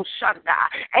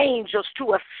 Angels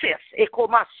to assist.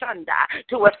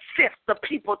 To assist the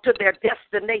people to their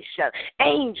destination.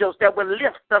 Angels that will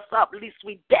lift us up, lest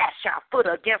we dash our foot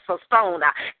against a stone.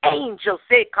 Angels,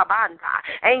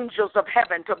 angels of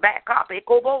heaven to back up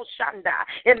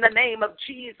in the name of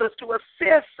Jesus, to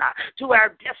assist to our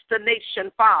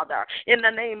destination, Father, in the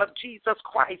name of Jesus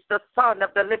Christ, the Son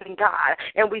of the living God.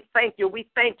 And we thank you, we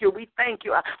thank you, we thank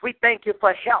you. We thank you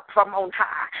for help from on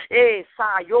high.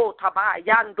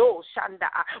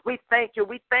 We thank you,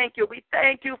 we thank you, we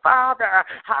thank you, Father.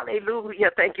 Hallelujah.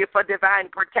 Thank you for divine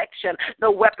protection.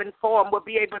 No weapon form will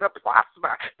be able to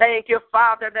prosper. Thank you,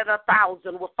 Father, that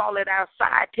 1,000 will fall at our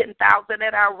side, 10,000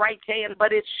 at our right hand,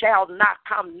 but it shall not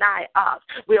come nigh us.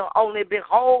 We'll only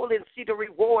behold and see the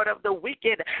reward of the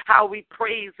wicked. How we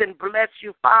praise and bless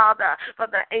you, Father, for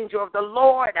the angel of the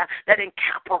Lord that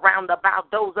encamp around about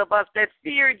those of us that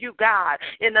fear you, God.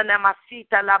 In the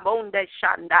Namasita Labonde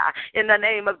Shanda, in the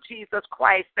name of Jesus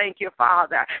Christ, thank you,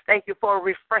 Father. Thank you for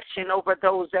refreshing over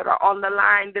those that are on the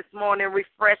line this morning.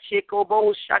 Refresh it,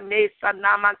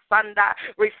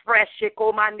 refresh it,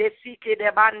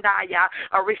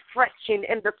 a refreshing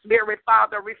in the Spirit,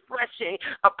 Father, refreshing,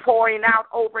 a pouring out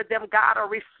over them, God, a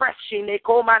refreshing, a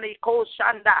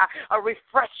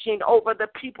refreshing over the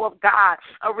people of God,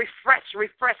 a refresh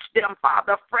them,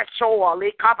 Father, fresh oil,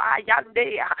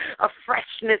 a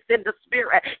freshness in the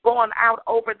Spirit, going out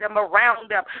over them, around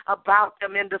them, about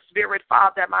them in the Spirit,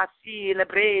 Father,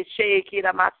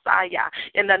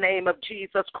 in the name of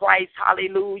Jesus Christ,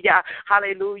 hallelujah,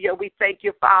 hallelujah. We thank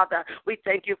you, Father. We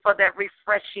thank you for that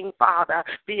refreshing, Father,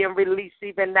 being released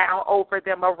even now over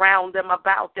them, around them,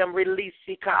 about them. Release,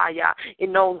 Sikaya,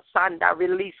 Inon Sanda,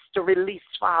 release,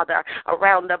 Father,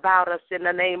 around about us in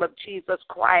the name of Jesus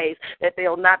Christ, that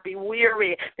they'll not be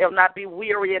weary. They'll not be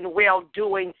weary in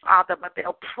well-doing, Father, but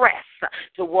they'll press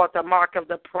toward the mark of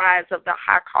the prize of the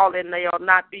high calling. They'll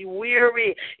not be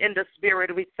weary in the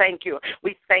Spirit. We thank you.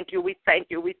 We thank you. We thank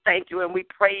you. We thank you, and we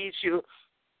praise you.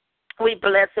 We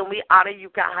bless and we honor you,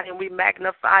 God, and we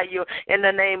magnify you in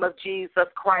the name of Jesus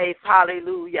Christ.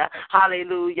 Hallelujah,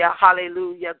 hallelujah,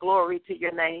 hallelujah. Glory to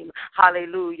your name.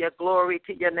 Hallelujah. Glory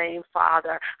to your name,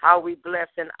 Father. How we bless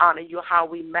and honor you, how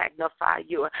we magnify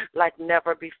you like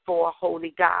never before.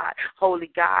 Holy God, holy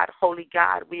God, holy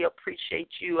God. We appreciate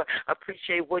you,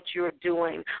 appreciate what you're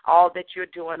doing, all that you're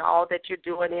doing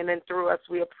in and through us.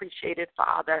 We appreciate it,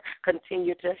 Father.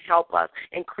 Continue to help us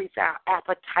increase our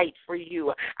appetite for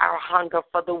you, our hunger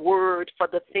for the word, for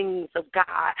the things of God,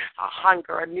 a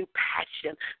hunger, a new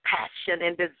passion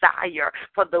and desire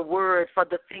for the word, for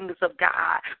the things of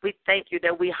God. We thank you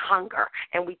that we hunger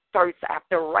and we thirst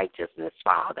after righteousness,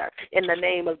 Father. In the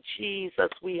name of Jesus,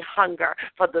 we hunger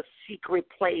for the secret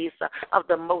place of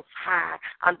the Most High,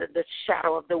 under the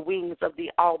shadow of the wings of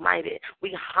the Almighty.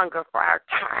 We hunger for our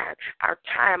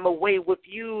time away with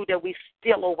you, that we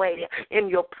steal away in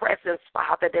your presence,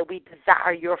 Father, that we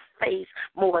desire your face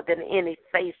more than any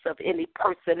face of any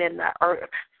person in the earth.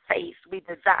 Face. We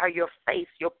desire your face,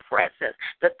 your presence,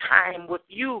 the time with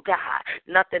you, God.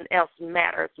 Nothing else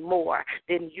matters more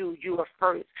than you. You are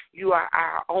first. You are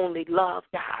our only love,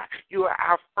 God. You are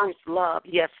our first love,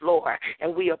 yes, Lord.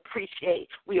 And we appreciate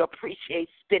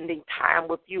spending time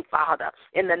with you, Father,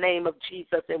 in the name of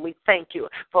Jesus. And we thank you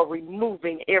for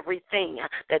removing everything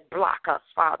that block us,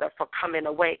 Father, for coming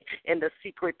away in the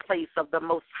secret place of the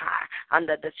Most High,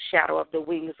 under the shadow of the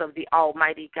wings of the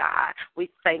Almighty God. We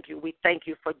thank you. We thank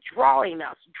you for drawing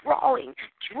us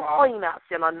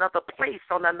in another place,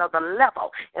 on another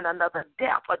level, in another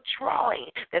depth, a drawing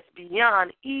that's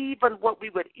beyond even what we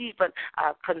would even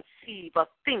conceive or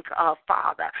think of,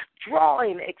 Father.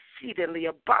 Drawing exceedingly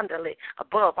abundantly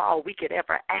above all we could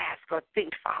ever ask or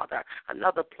think, Father.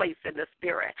 Another place in the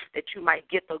Spirit that you might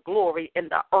get the glory in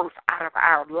the earth out of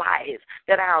our lives,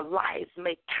 that our lives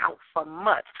may count for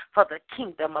much for the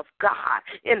kingdom of God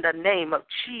in the name of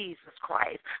Jesus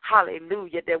Christ.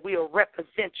 Hallelujah, that we'll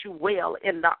represent you well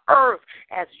in the earth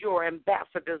as your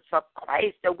ambassadors of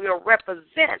Christ, that we'll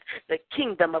represent the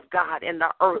kingdom of God in the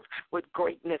earth with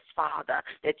greatness, Father,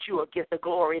 that you will get the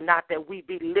glory, not that we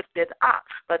be lifted up,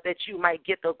 but that you might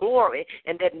get the glory,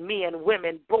 and that men,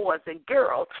 women, boys, and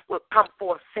girls will come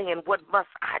forth saying, what must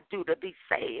I do to be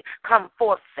saved? Come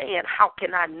forth saying, how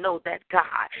can I know that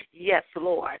God? Yes,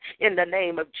 Lord, in the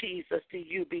name of Jesus, to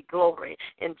you be glory.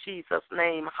 In Jesus'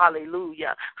 name,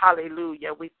 hallelujah,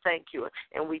 hallelujah. We thank you,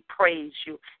 and we praise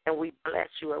you, and we bless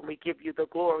you, and we give you the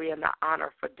glory and the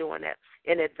honor for doing it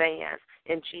in advance.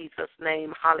 In Jesus'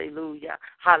 name, hallelujah,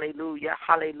 hallelujah,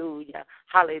 hallelujah,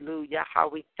 hallelujah. How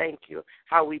we thank you,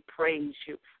 how we praise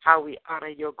you, how we honor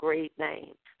your great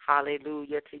name.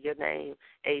 Hallelujah to your name.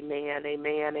 Amen,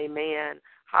 amen, amen.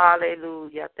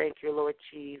 Hallelujah. Thank you, Lord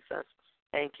Jesus.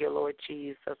 Thank you, Lord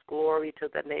Jesus. Glory to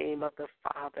the name of the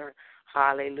Father.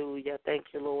 Hallelujah. Thank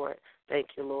you, Lord. Thank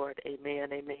you, Lord. Amen,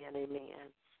 amen, amen.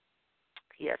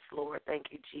 Yes, Lord. Thank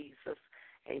you, Jesus.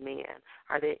 Amen.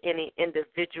 Are there any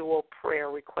individual prayer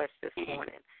requests this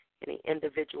morning? Any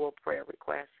individual prayer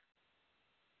requests?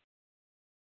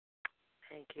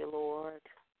 Thank you, Lord.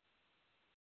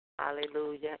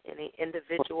 Hallelujah. Any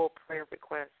individual prayer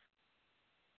requests?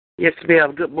 Yes,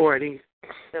 ma'am. Good morning.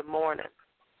 Good morning.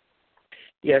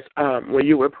 Yes, when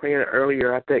you were praying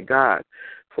earlier, I thank God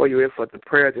for you and for the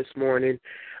prayer this morning.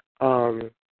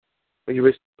 When you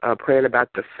were praying about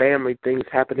the family, things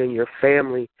happening in your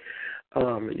family,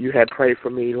 you had prayed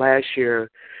for me last year.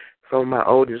 So my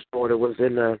oldest daughter was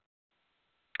in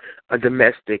a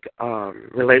domestic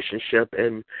relationship,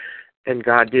 and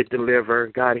God did deliver.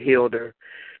 God healed her.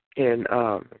 And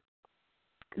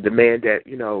the man that,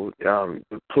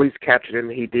 the police captured him,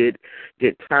 he did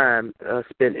get time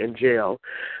spent in jail.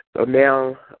 So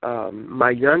now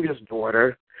my youngest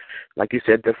daughter, like you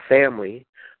said, the family,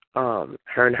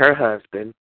 her and her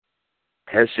husband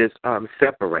has just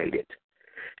separated.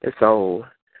 And so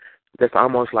that's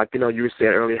almost like, you said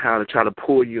earlier, how to try to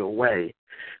pull you away.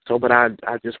 So, but I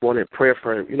just wanted prayer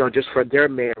for, just for their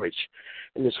marriage,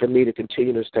 and just for me to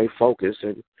continue to stay focused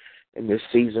and in this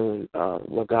season,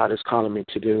 what God is calling me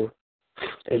to do.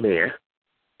 Amen.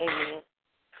 Amen.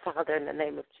 Father, in the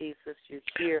name of Jesus, you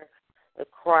hear the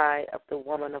cry of the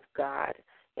woman of God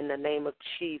in the name of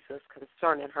Jesus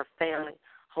concerning her family.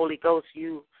 Holy Ghost,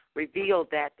 you revealed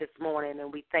that this morning,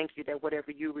 and we thank you that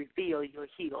whatever you reveal, you'll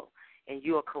heal, and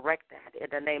you'll correct that in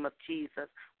the name of Jesus.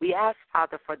 We ask,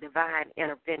 Father, for divine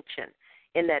intervention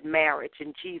in that marriage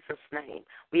in Jesus' name.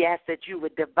 We ask that you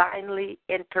would divinely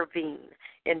intervene.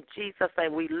 In Jesus'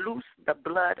 name, we loose the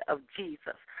blood of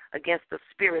Jesus against the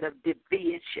spirit of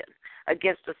division,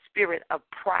 against the spirit of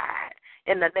pride.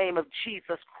 In the name of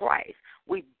Jesus Christ,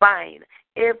 we bind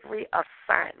every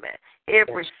assignment,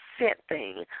 every sent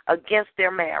thing against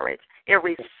their marriage,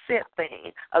 every sent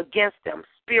thing against them,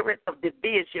 spirit of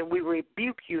division. We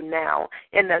rebuke you now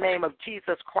in the name of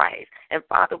Jesus Christ. And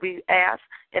Father, we ask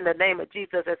in the name of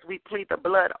Jesus, as we plead the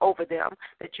blood over them,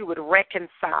 that you would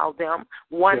reconcile them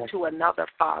one to another,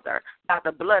 Father, by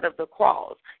the blood of the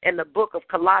cross. In the book of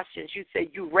Colossians, you say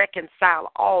you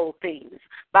reconcile all things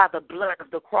by the blood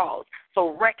of the cross.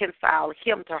 So reconcile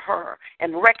him to her,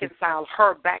 and reconcile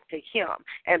her back to him,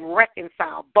 and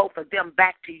reconcile both of them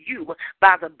back to you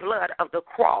by the blood of the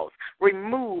cross.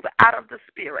 Remove out of the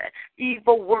spirit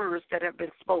evil words that have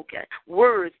been spoken,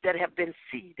 words that have been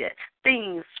seeded,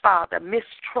 things, Father,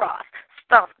 mistrust,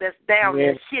 stuff that's down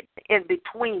and hidden in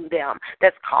between them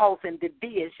that's causing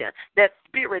division, that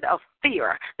spirit of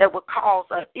fear that would cause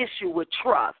an issue with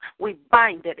trust. We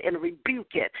bind it and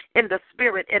rebuke it in the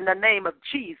spirit in the name of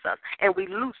Jesus, and we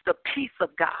loose the peace of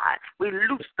God. We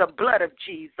loose the blood of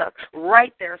Jesus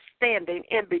right there standing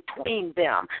in between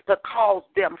them to cause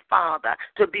them, Father,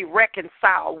 to be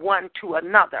reconciled one to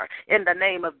another in the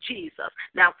name of Jesus.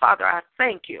 Now, Father, I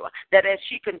thank you that as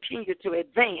she continues to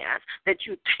advance, that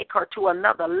you take her to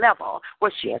another level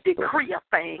where she decree a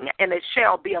thing and it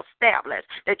shall be established,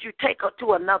 that you take her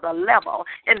to another level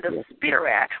in the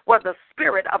spirit, where the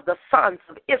spirit of the sons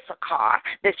of Issachar,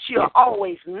 that she'll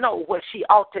always know what she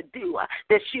ought to do,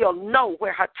 that she'll know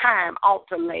where her time ought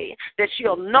to lay, that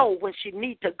she'll know when she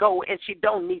need to go and she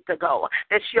don't need to go,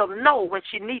 that she'll know when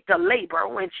she need to labor,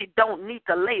 when she don't need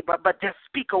to labor, but just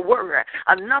speak a word.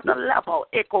 Another level,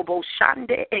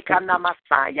 Ekoboshande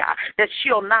Ekanamasaya, that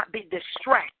she'll not be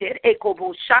distracted.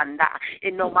 Ekoboshanda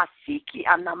Inomasiki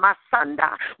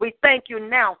Anamasanda. We thank you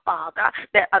now, Father,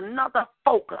 that another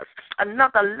focus,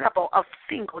 another level of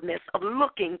singleness, of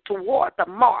looking toward the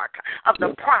mark of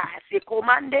the prize,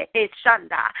 Ekomande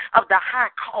Eshanda, of the high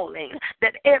calling,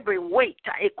 that every weight,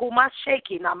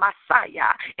 Ekumasheki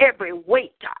Namasaya, every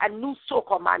weight,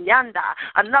 Anusokomanyanda,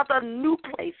 another new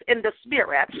place in the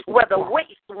spirit where the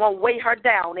weight won't weigh her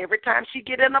down every time she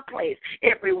get in a place.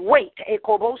 Every weight,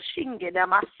 Ekoboshinge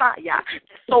Namasaya,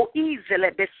 so easily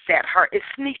beset her, is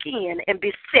sneak in and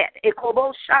beset.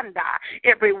 Ekoboshanda,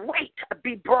 every weight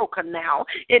be broken now.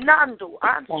 Enando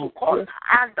Ansukona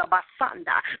Anda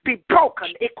Basanda, be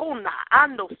broken. Ekuna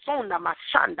Ando Sona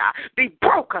Mashanda, be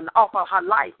broken off of her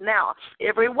life now.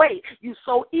 Every weight, you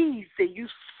so easy, you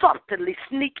subtly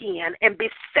sneak in and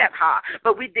beset her.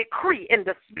 But we decree in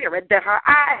the spirit that her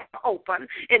eyes are open,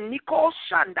 and Nicole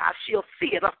Shanda, she'll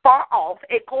see it afar off,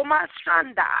 Ekoma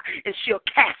Shanda, and she'll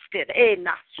cast it,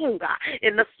 Nasunga,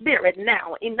 in the spirit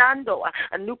now. Inando,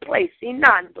 a new place,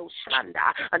 Inando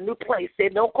Shanda, a new place,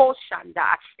 Inoko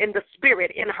Shanda, in the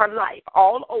spirit, in her life,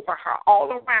 all over her,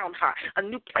 all around her, a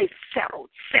new place, settled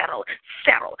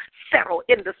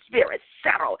in the spirit,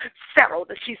 settled,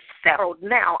 that she's settled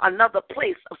now, another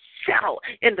place of settle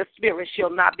in the spirit. She'll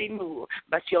not be moved,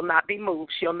 but she'll not be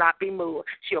moved. She'll not be moved.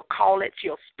 She'll call it,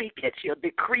 she'll speak it, she'll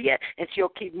decree it, and she'll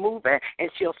keep moving,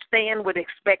 and she'll stand with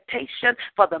expectation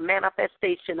for the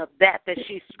manifestation of that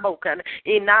she's spoken.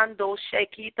 Inando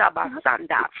Shekita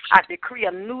Basanda. I decree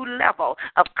a new level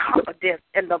of confidence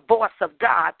in the voice of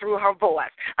God through her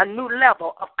voice, a new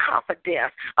level of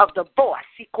confidence of the voice,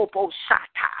 Sikopo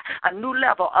Shata, a new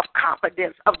level of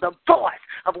confidence of the voice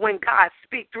of when God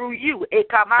speaks through you.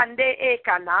 Ekamande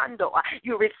Ekanando.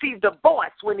 You receive the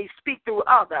voice when he speaks through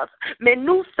others.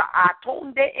 Menusa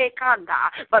Atonde Ekanda.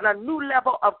 But a new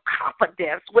level of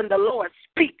confidence when the Lord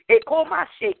speaks. Ekoma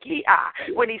Shekia.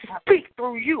 When he speaks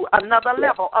through you, another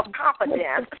level of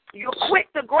confidence. You're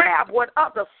quick to grab what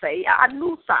others say.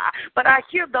 Anusa. But I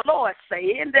hear the Lord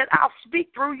saying that I'll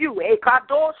speak through you.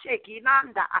 Ekado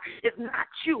Shekinanda. It's not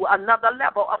you. Another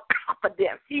level of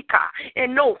confidence. Ika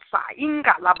Enosa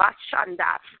Inga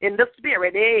Labashanda. In the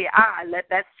spirit, let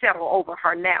that settle over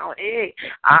her now.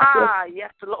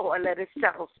 Yes, Lord, let it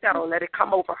settle, let it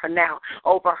come over her now,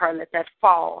 over her, let that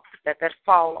fall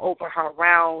over her,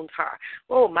 around her.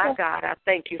 Oh, my God, I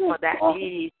thank you for that.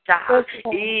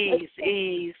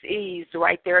 Ease,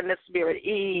 right there in the spirit,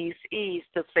 ease,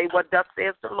 to say what thus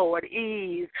says the Lord,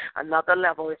 ease. Another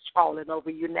level is falling over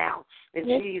you now. In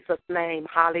Jesus' name,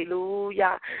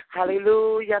 hallelujah,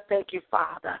 thank you,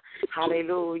 Father,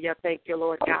 hallelujah, thank you,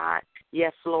 Lord God.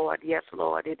 Yes, Lord,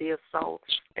 it is so.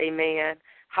 Amen.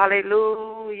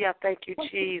 Hallelujah. Thank you,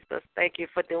 Jesus. Thank you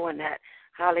for doing that.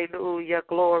 Hallelujah.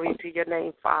 Glory to your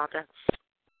name, Father.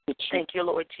 Thank you,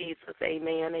 Lord Jesus.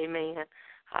 Amen.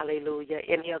 Hallelujah.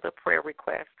 Any other prayer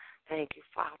requests? Thank you,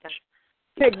 Father.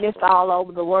 Sickness all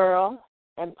over the world,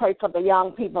 and pray for the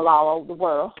young people all over the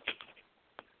world.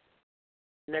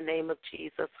 In the name of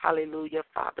Jesus, hallelujah,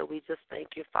 Father, we just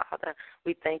thank you, Father.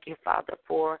 We thank you, Father,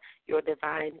 for your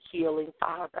divine healing,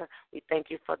 Father. We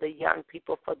thank you for the young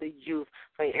people, for the youth,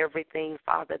 for everything,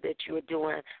 Father, that you are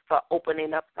doing, for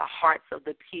opening up the hearts of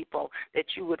the people, that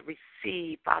you would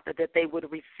receive, Father, that they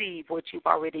would receive what you've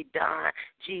already done.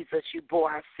 Jesus, you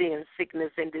bore our sin,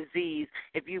 sickness, and disease.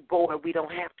 If you bore it, we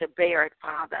don't have to bear it,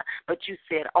 Father, but you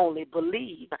said only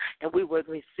believe, and we would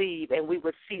receive, and we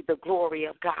would see the glory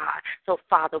of God. So,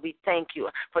 Father, we thank you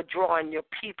for drawing your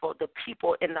people, the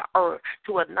people in the earth,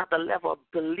 to another level of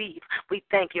belief. We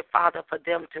thank you, Father, for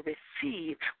them to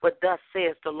receive what thus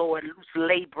says the Lord. Loose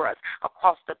laborers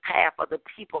across the path of the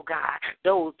people, God,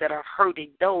 those that are hurting,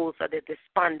 those that are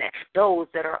despondent, those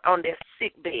that are on their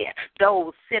sick bed,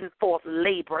 those send forth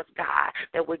laborers, God,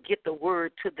 that will get the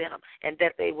word to them and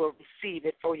that they will receive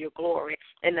it for your glory.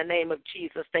 In the name of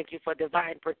Jesus, thank you for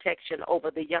divine protection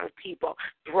over the young people.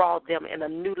 Draw them in a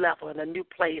new level, in a new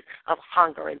place of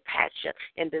hunger and passion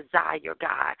and desire,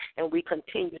 God. And we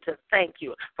continue to thank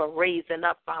you for raising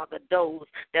up, Father, those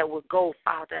that will go,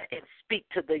 Father, and speak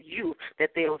to the youth, that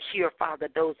they'll hear, Father,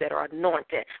 those that are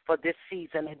anointed for this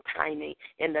season and timing.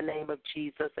 In the name of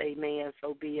Jesus, amen.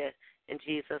 So be it. In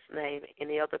Jesus' name.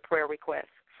 Any other prayer requests?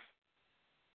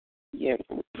 Yes.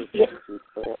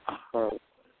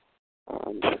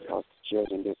 Just lost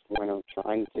children this morning. I'm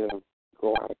trying to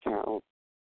go out of town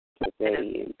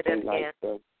today and things like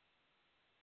that.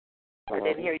 I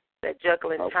didn't hear you said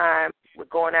juggling time. We're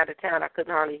going out of town. I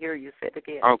couldn't hardly hear you. Say it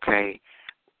again. Okay.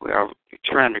 Well,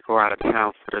 trying to go out of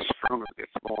town for this funeral this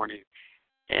morning,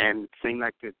 and it seemed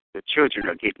like the children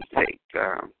are getting sick.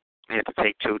 I had to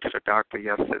take two to the doctor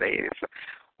yesterday.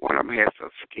 One of them has a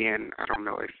skin, I don't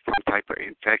know, it's some type of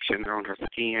infection on her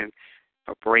skin,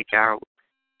 a breakout.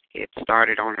 It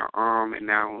started on her arm, and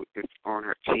now it's on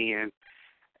her chin.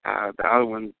 The other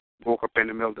one woke up in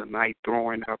the middle of the night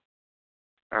throwing up.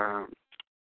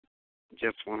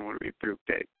 Just want to rebuke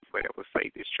that, whatever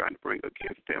Satan is trying to bring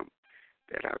against them,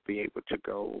 that I'll be able to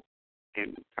go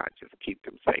and I just keep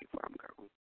them safe while I'm gone.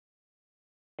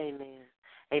 Amen.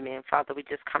 Amen. Father, we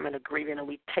just come in agreement and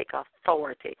we take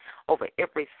authority over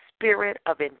every spirit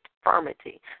of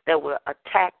infirmity that will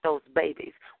attack those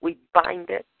babies. We bind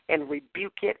it and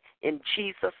rebuke it in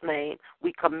Jesus' name.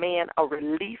 We command a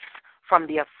release from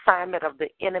the assignment of the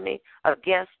enemy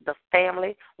against the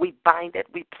family. We bind it.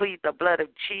 We plead the blood of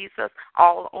Jesus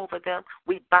all over them.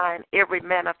 We bind every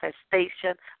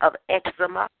manifestation of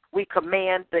eczema. We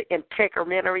command the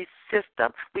integumentary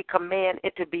system. We command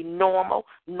it to be normal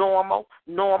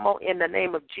in the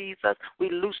name of Jesus. We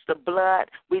loose the blood.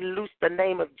 We loose the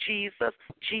name of Jesus.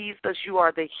 Jesus, you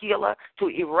are the healer to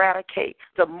eradicate,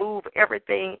 to move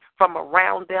everything from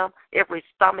around them, every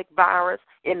stomach virus.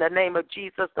 In the name of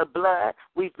Jesus, the blood,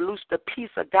 we've loosed the peace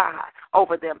of God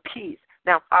over them, peace.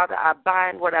 Now, Father, I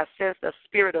bind what I sense, the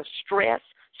spirit of stress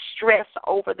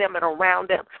over them and around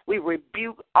them. We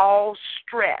rebuke all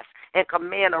stress and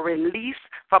command a release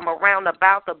from around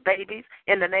about the babies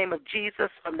in the name of Jesus,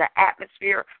 from the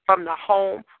atmosphere, from the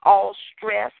home, all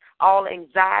stress, all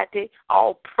anxiety,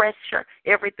 all pressure,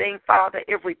 everything, Father,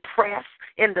 every press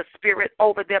in the spirit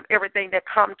over them, everything that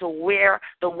come to wear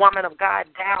the woman of God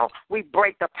down, we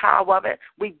break the power of it.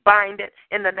 We bind it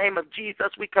in the name of Jesus.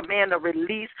 We command a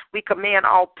release. We command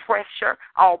all pressure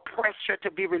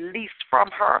to be released from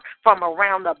her, from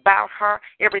around about her,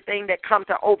 everything that come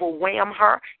to overwhelm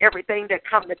her, everything that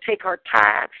come to take her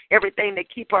time, everything that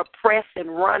keep her pressed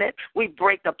and running. We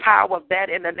break the power of that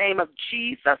in the name of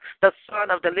Jesus, the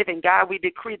Son of the living God. We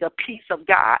decree the peace of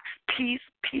God. Peace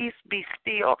be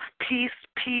still. Peace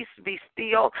be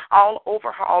still all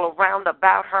over her, all around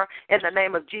about her. In the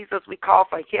name of Jesus, we call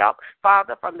for help.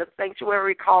 Father, from the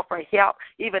sanctuary, we call for help.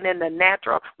 Even in the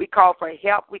natural, we call for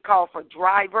help. We call for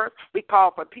drivers. We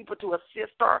call for people to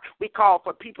assist her. We call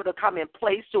for people to come in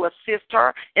place to assist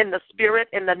her in the spirit,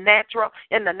 in the natural,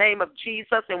 in the name of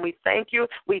Jesus. And we thank you.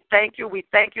 We thank you. We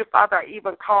thank you, Father. I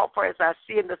even call for, as I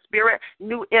see in the spirit,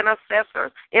 new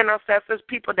intercessors,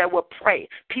 people that will pray,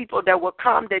 people that will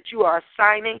come that you are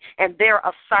assigning, and their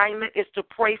assignment is to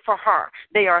pray for her.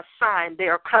 They are assigned. They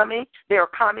are coming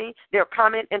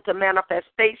into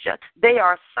manifestation. They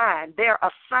are assigned. Their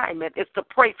assignment is to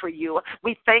pray for you.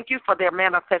 We thank you for their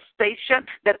manifestation,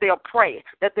 that they'll pray,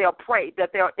 that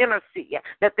they'll intercede,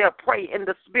 that they'll pray in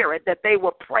the spirit, that they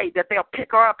will pray, that they'll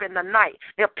pick her up in the night,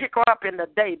 they'll pick her up in the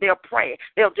day, they'll pray,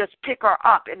 they'll just pick her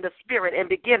up in the spirit and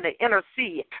begin to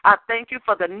intercede. I thank you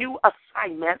for the new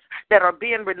assignments that are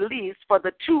being released for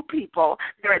the two people.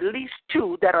 There are at least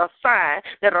two that are assigned,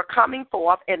 that are coming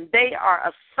forth, and they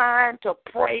are assigned to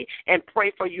pray and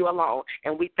pray for you alone.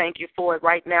 And we thank you for it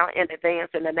right now in advance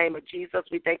in the name of Jesus.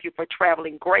 We thank you for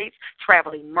traveling grace,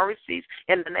 traveling mercies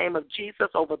in the name of Jesus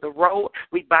over the road.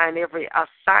 We bind every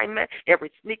assignment,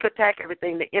 every sneak attack,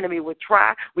 everything the enemy would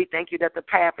try. We thank you that the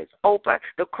path is open,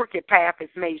 the crooked path is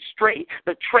made straight,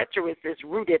 the treacherous is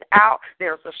rooted out.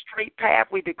 There's a straight path.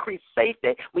 We decree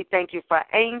safety. We thank you for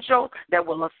angels that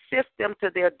will assist them to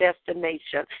their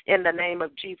destination in the name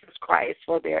of Jesus Christ,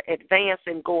 for their advance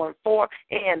and going forth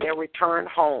and their return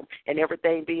home, and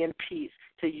everything be in peace.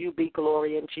 To you be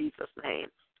glory in Jesus' name.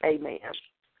 Amen.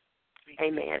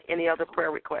 Amen. Any other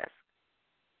prayer requests?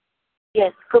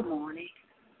 Yes, good morning.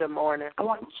 Good morning. I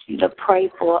want you to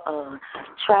pray for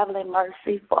traveling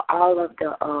mercy for all of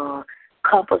the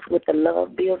couples with the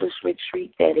Love Builders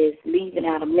Retreat that is leaving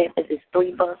out of Memphis. It's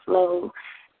 3 bus loads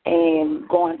and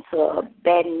going to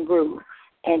Baton Rouge.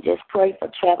 And just pray for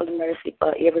traveling mercy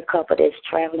for every couple that's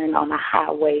traveling on the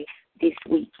highway this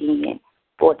weekend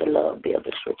for the Love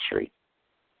Builders Retreat.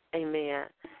 Amen.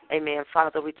 Amen.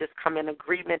 Father, we just come in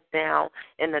agreement now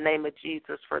in the name of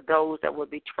Jesus for those that will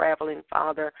be traveling,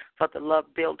 Father, for the Love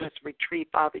Builders Retreat.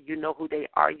 Father, you know who they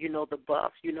are. You know the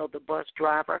bus. You know the bus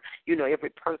driver. You know every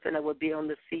person that will be on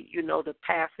the seat. You know the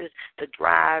passage, the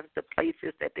drives, the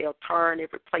places that they'll turn,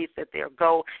 every place that they'll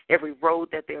go, every road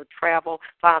that they'll travel.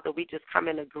 Father, we just come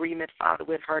in agreement, Father,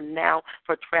 with her now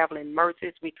for traveling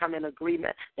mercies. We come in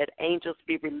agreement that angels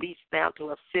be released now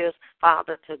to assist,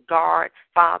 Father, to guard,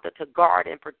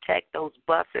 and protect those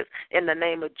buses. In the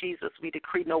name of Jesus, we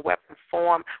decree no weapon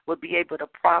formed will be able to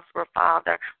prosper,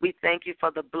 Father. We thank you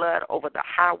for the blood over the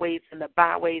highways and the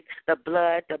byways, the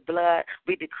blood.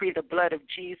 We decree the blood of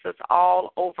Jesus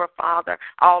all over, Father,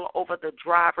 all over the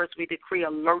drivers. We decree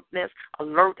alertness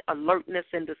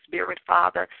in the spirit,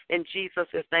 Father. In Jesus'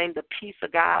 name, the peace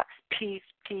of God, peace,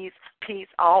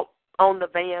 all on the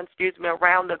van,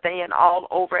 around the van, all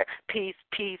over it. Peace.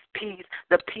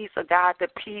 The peace of God, the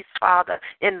peace, Father,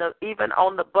 even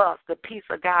on the bus, the peace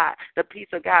of God.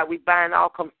 We bind all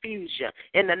confusion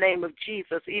in the name of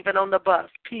Jesus, even on the bus.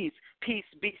 Peace,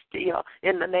 be still.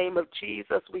 In the name of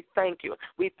Jesus, we thank you.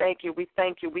 We thank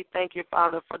you,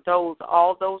 Father, for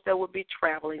all those that will be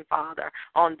traveling, Father,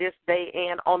 on this day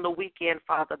and on the weekend,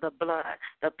 Father, the blood,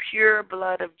 the pure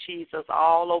blood of Jesus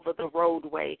all over the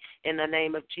roadway. In the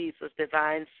name of Jesus,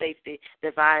 divine safety,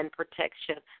 divine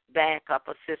protection, backup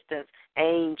assistance,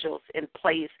 angels in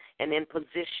place and in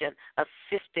position,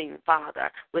 assisting,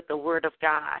 Father, with the word of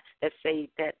God that say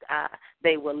that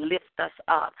they will lift us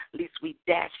up, lest we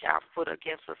dash our foot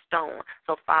against a stone.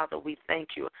 So, Father, we thank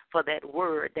you for that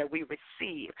word that we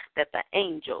receive, that the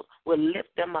angels will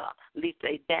lift them up, lest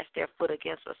they dash their foot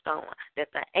against a stone, that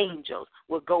the angels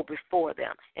will go before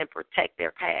them and protect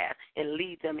their path and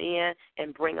lead them in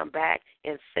and bring them back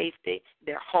in safety.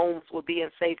 Their homes will be in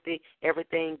safety,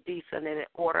 everything decent and in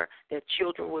order. Their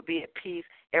children will be at peace.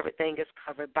 Everything is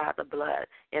covered by the blood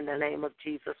in the name of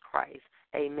Jesus Christ.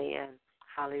 Amen.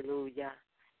 Hallelujah.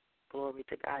 Glory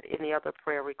to God. Any other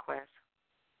prayer requests?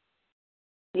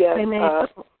 Yes. Amen.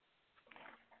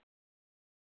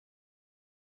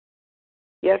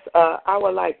 I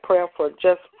would like prayer for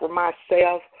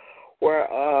myself, where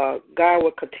God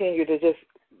will continue to just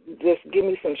give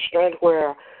me some strength,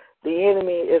 where the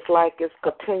enemy is like it's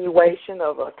continuation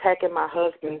of attacking my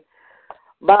husband's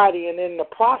body, and in the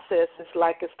process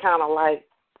it's kind of like,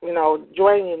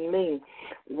 draining me,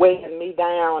 weighing me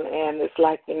down, and it's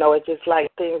like, it's just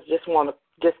like things just want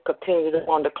to continue to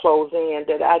want to close in,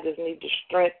 that I just need the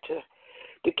strength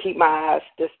to keep my eyes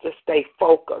just to stay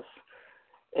focused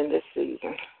in this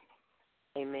season.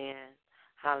 Amen.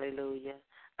 Hallelujah.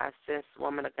 I sense,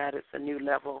 woman of God, it's a new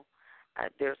level.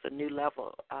 There's a new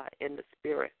level in the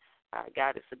spirit.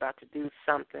 God is about to do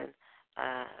something.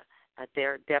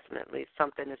 There definitely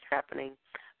something is happening.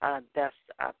 That's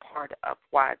part of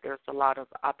why there's a lot of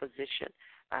opposition.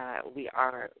 We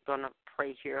are going to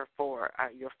pray here for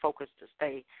your focus to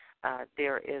stay.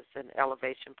 There is an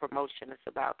elevation promotion that's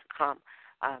about to come,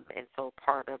 and so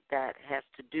part of that has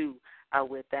to do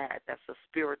with that. That's a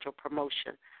spiritual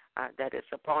promotion that is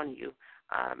upon you,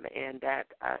 and that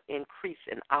increase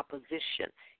in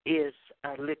opposition is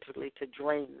literally to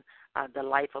drain the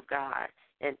life of God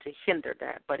and to hinder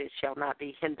that, but it shall not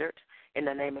be hindered. In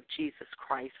the name of Jesus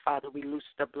Christ, Father, we loose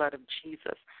the blood of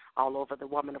Jesus all over the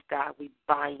woman of God. We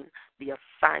bind the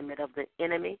assignment of the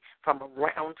enemy from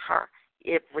around her,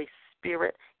 every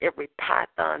spirit, every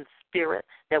python spirit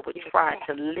that would try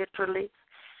to literally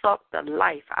suck the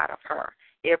life out of her.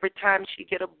 Every time she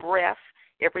get a breath,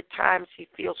 every time she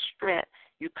feels strength,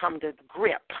 you come to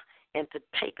grip and to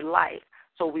take life.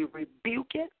 So we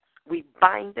rebuke it, we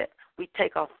bind it, we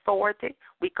take authority,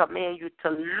 we command you to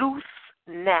loose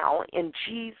now in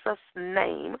Jesus'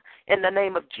 name, in the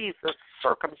name of Jesus,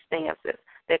 circumstances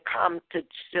that come to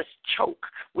just choke.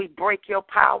 We break your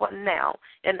power now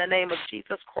in the name of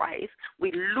Jesus Christ.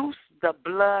 We loose the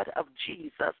blood of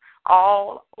Jesus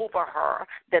all over her,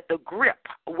 that the grip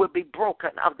will be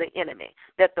broken of the enemy,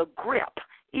 that the grip,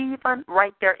 even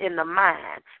right there in the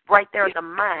mind,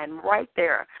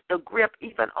 the grip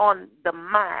even on the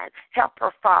mind. Help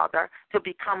her, Father, to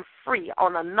become free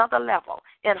on another level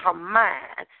in her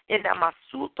mind, in the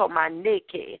masuto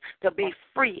maneke, to be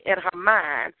free in her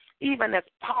mind, even as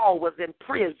Paul was in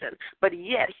prison, but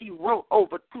yet he wrote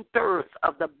over 2/3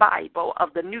 of the Bible,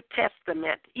 of the New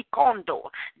Testament,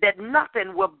 ikondo, that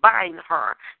nothing will bind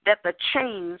her, that the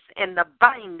chains and the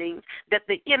bindings that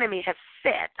the enemy has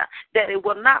set, that it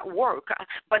will will not work,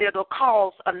 but it'll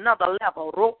cause another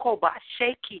level. Rokoba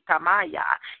shekitamaya,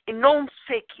 inon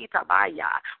sekitabaya.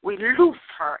 We loose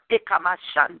her,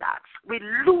 ikamashanda. We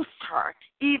loose her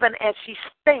even as she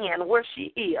stands where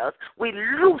she is. We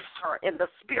loose her in the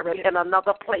spirit in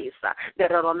another place,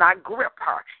 that it'll not grip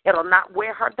her. It'll not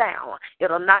wear her down.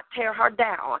 It'll not tear her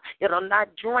down. It'll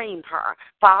not drain her.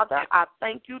 Father, I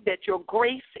thank you that your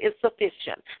grace is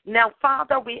sufficient. Now,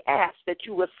 Father, we ask that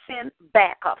you will send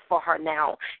backup for her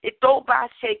now.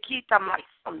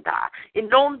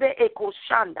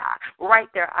 Right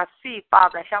there, I see,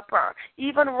 Father, help her.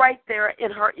 Even right there in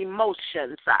her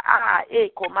emotions.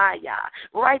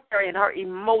 Right there in her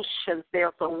emotions,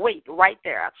 there's a weight right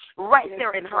there. Right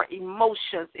there in her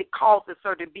emotions, it causes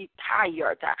her to be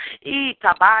tired.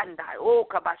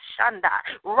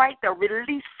 Right there,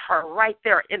 release her right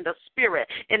there in the spirit,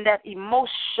 in that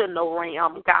emotional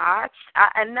realm, God.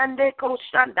 And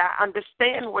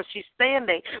understand where she's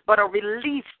standing, but a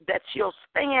release that she'll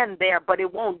stand there, but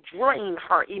it won't drain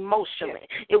her emotionally.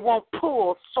 It won't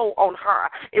pull so on her.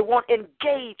 It won't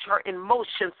engage her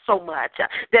emotions so much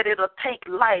that it'll take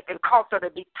life and cause her to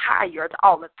be tired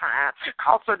all the time,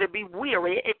 cause her to be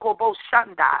weary.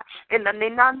 In the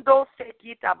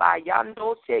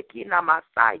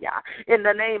in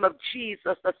the name of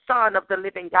Jesus, the Son of the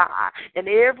living God. In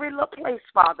every place,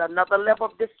 Father, another level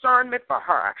of discernment for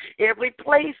her. Every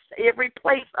place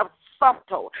of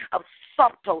subtle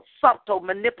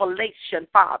manipulation,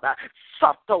 Father.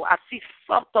 Subtle, I see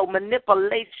subtle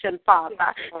manipulation,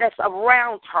 Father, that's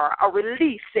around her. A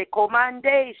release, she'll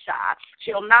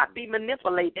not be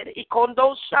manipulated.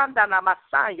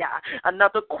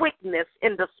 Another quickness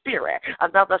in the spirit,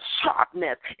 another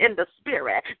sharpness in the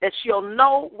spirit, that she'll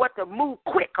know what to move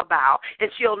quick about,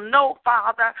 and she'll know,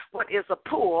 Father, what is a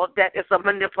pull that is a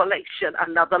manipulation.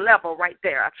 Another level right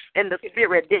there in the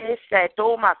spirit.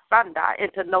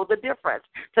 And to know the difference,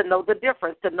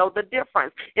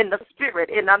 in the spirit,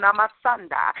 in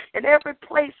Anamasanda, in every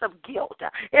place of guilt,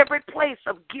 every place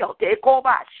I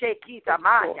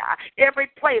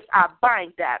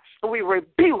bind that. We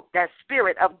rebuke that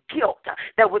spirit of guilt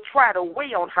that would try to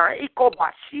weigh on her.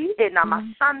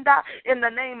 In the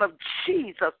name of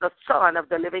Jesus, the Son of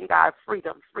the living God.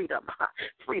 Freedom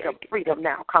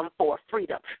now, come forth.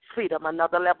 Freedom,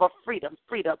 another level of freedom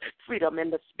in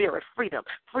the spirit, freedom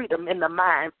in the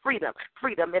mind, freedom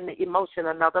in the emotion,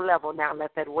 another level. Now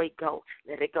let that weight go.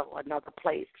 Let it go. Another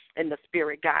place in the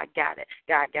spirit. God got it.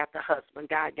 God got the husband.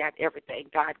 God got everything.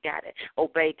 God got it.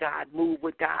 Obey God. Move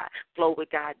with God. Flow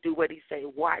with God. Do what he say.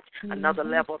 Watch. Another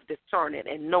level of discerning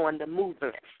and knowing the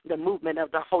movement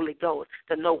of the Holy Ghost,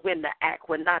 to know when to act,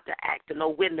 when not to act, to know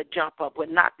when to jump up,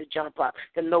 when not to jump up,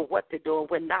 to know what to do and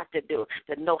when not to do,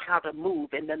 to know how to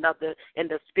move in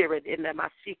the spirit, in the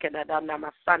Masika,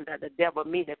 the devil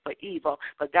mean it for evil,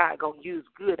 but God gonna use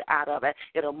good out of it.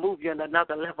 It'll move you in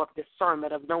another level of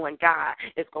discernment of knowing God.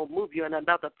 It's gonna move you in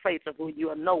another place of when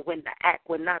you'll know when to act,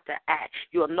 when not to act.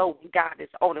 You'll know when God is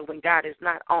on it, when God is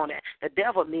not on it. The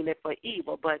devil mean it for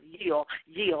evil, but yield,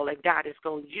 and God is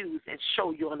gonna use and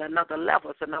show you on another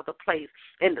level. It's another place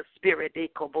in the spirit.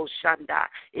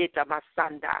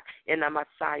 In the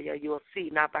Messiah, you'll see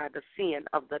not by the seeing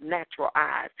of the natural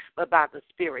eyes, but by the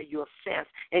spirit. You'll sense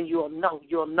and you'll know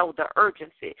the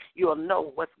urgency. You'll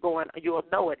know what's going on. You'll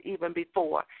know it even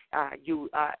before you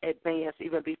advance,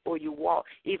 even before you walk,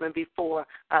 even before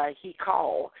he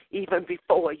called, even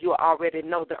before you already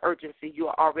know the urgency. You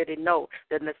already know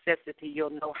the necessity. You'll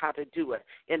know how to do it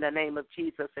in the name of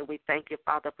Jesus. And we thank you,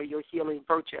 Father, for your healing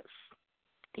virtue.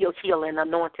 Your healing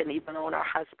anointing even on our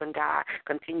husband, God.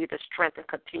 Continue to strengthen,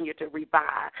 continue to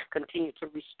revive, continue to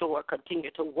restore,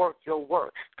 continue to work your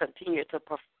work, continue to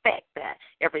perfect that,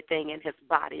 everything in his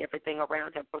body, everything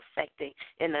around him, perfecting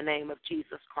in the name of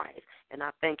Jesus Christ. And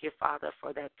I thank you, Father,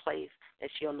 for that place that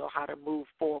she'll know how to move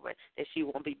forward, that she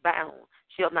won't be bound.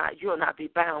 You'll not be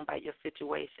bound by your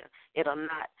situation. It'll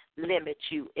not limit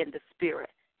you in the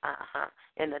spirit.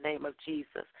 In the name of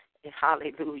Jesus.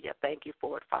 Hallelujah. Thank you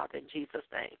for it, Father, in Jesus'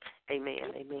 name.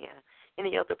 Amen.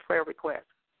 Any other prayer requests?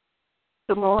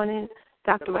 Good morning,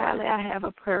 Dr. Riley. I have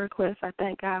a prayer request. I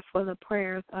thank God for the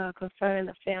prayers concerning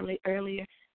the family earlier.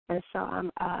 And so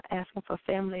I'm asking for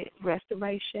family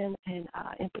restoration and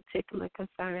in particular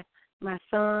concerning my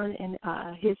son and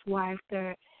his wife.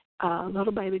 Their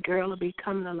little baby girl will be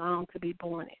coming along to be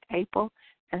born in April.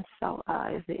 And so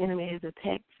as the enemy has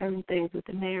attacked certain things with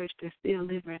the marriage, they're still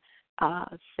living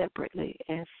separately.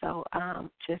 And so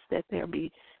just that there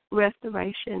be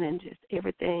restoration and just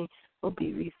everything will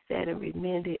be reset and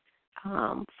remended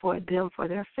for them, for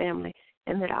their family,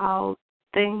 and that all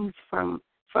things from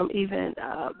even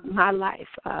my life,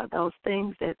 those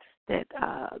things that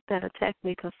that attack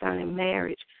me concerning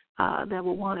marriage, that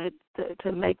will want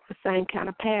to make the same kind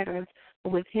of patterns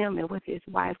with him and with his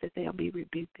wife, that they'll be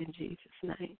rebuked in Jesus'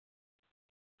 name.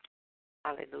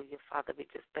 Hallelujah. Father, we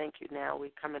just thank you now.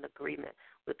 We come in agreement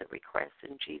with the request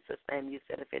in Jesus' name. You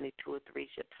said if any two or three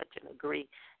should touch and agree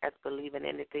as believing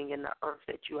anything in the earth,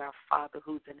 that you, our Father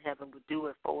who's in heaven, would do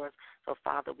it for us. So,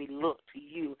 Father, we look to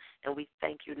you, and we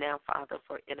thank you now, Father,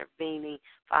 for intervening,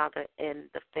 Father, in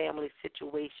the family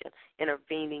situation,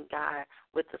 intervening, God,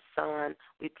 with the son.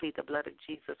 We plead the blood of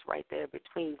Jesus right there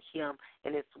between him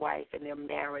and his wife and their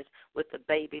marriage with the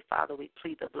baby. Father, we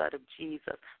plead the blood of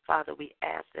Jesus. Father, we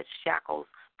ask that shackles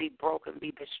be broken,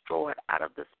 be destroyed out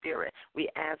of the spirit. We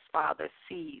ask, Father,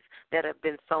 seeds that have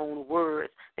been sown,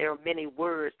 words. There are many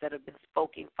words that have been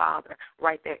spoken, Father,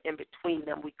 right there in between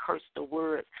them. We curse the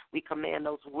words. We command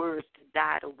those words to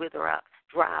die, to wither up,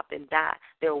 dry up, and die.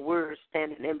 There are words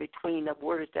standing in between them,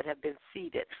 words that have been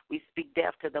seeded. We speak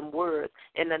death to them words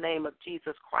in the name of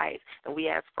Jesus Christ, and we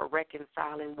ask for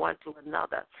reconciling one to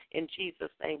another. In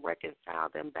Jesus' name, reconcile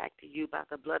them back to you by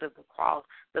the blood of the cross,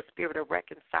 the spirit of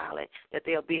reconciling, that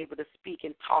they'll be able to speak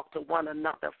and talk to one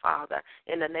another, Father,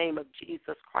 in the name of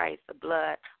Jesus Christ, the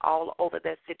blood all over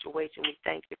that situation. We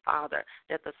thank you, Father,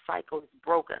 that the cycle is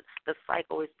broken. The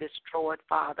cycle is destroyed,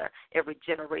 Father. Every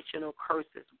generational curse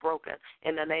is broken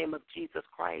in the name of Jesus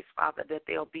Christ, Father, that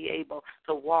they'll be able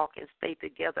to walk and stay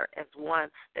together as one.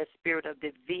 That spirit of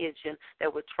division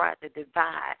that would try to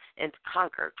divide and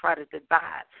conquer, try to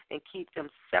divide and keep them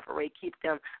separate, keep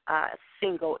them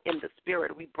single in the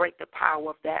spirit. We break the power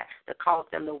of that cause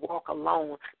them to walk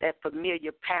alone, that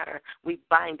familiar pattern. We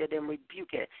bind it and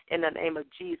rebuke it in the name of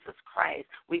Jesus Christ.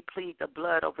 We plead the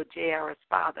blood over Jairus,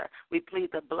 Father. We plead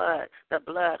the blood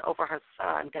over her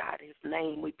son, God, his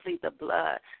name. We plead the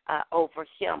blood over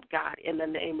him, God, in the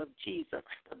name of Jesus.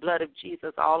 The blood of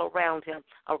Jesus all around him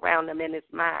in his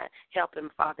mind. Help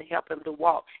him, Father. Help him to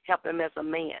walk. Help him as a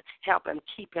man. Help him,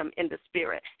 keep him in the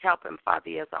spirit. Help him,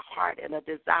 Father, as a heart and a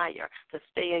desire to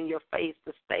stay in your face,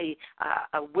 to stay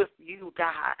with you,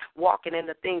 God, walking in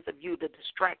the things of you, the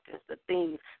distractions, the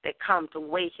things that come to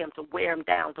weigh him, to wear him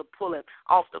down, to pull him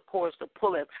off the course, to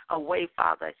pull him away,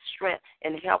 Father, strength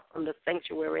and help from the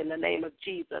sanctuary in the name of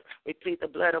Jesus. We plead the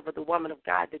blood over the woman of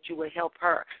God, that you would help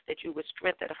her, that you would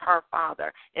strengthen her,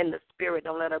 Father, in the spirit.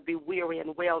 Don't let her be weary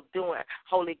and well-doing.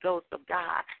 Holy Ghost of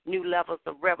God, new levels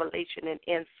of revelation and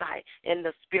insight in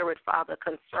the spirit, Father,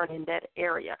 concerning that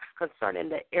area, concerning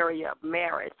the area of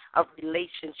marriage, of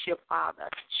relationship, Father.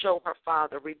 Show her,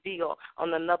 Father, reveal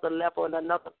on another level, in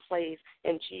another place,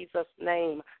 in Jesus'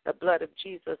 name, the blood of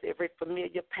Jesus, every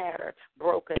familiar pattern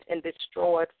broken and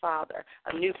destroyed, Father.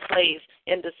 A new place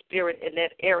in the spirit in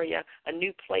that area, a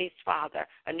new place, Father,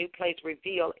 a new place.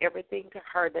 Reveal everything to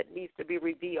her that needs to be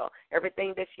revealed,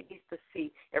 everything that she needs to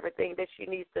see, everything that she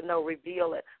needs to know.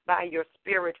 Reveal it by your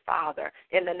spirit, Father,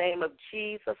 in the name of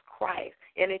Jesus Christ.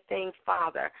 Anything,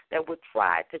 Father, that would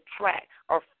try to track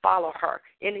or follow her,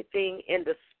 anything in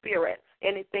the spirit,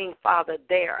 anything, Father,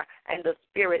 there, and the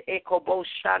spirit, Ekobo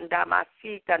Shanda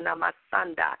Masita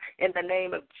Namasanda, in the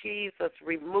name of Jesus,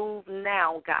 remove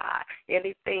now, God,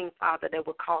 anything, Father, that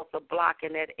would cause a block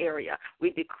in that area.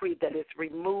 We decree that it's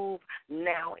removed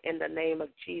now in the name of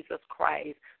Jesus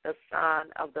Christ, the Son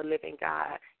of the living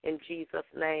God, in Jesus'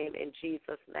 name, in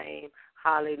Jesus' name.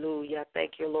 Hallelujah.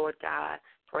 Thank you, Lord God.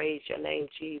 Praise your name,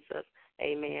 Jesus.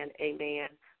 Amen. Amen.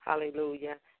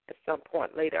 Hallelujah. At some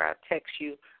point later, I'll text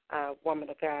you, woman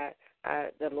of God.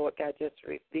 The Lord God just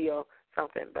revealed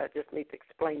something, but I just need to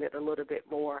explain it a little bit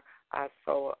more.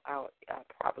 So I'll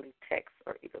probably text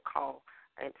or either call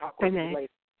and talk with you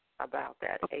later about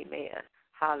that. Amen.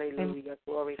 Hallelujah. Amen.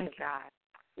 Glory to God.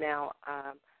 Now,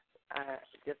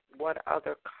 just what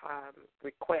other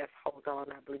request? Hold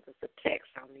on. I believe it's a text.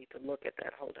 I'll need to look at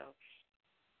that. Hold on.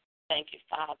 Thank you,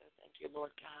 Father. Thank you,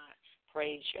 Lord God.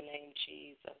 Praise your name,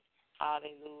 Jesus.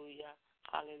 Hallelujah.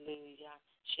 Hallelujah.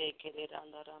 Shake it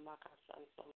under the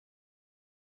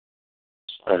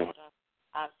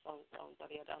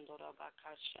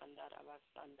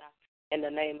in the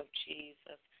name of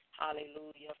Jesus.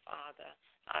 Hallelujah, Father.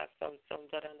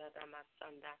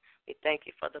 We thank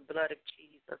you for the blood of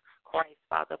Jesus Christ,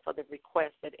 Father, for the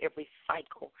request that every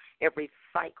cycle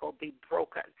be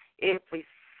broken. Every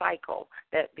cycle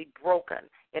that be broken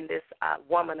in this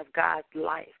woman of God's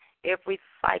life. Every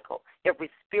cycle, every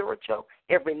spiritual,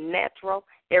 every natural,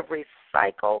 every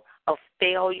cycle of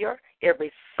failure,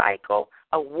 every cycle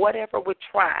of whatever would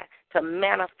try to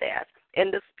manifest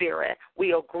in the spirit,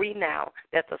 we agree now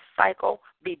that the cycle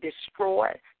be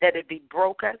destroyed, that it be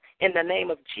broken in the name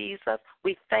of Jesus.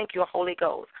 We thank you, Holy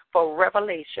Ghost, for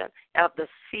revelation of the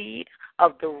seed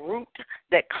of the root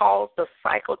that caused the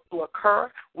cycle to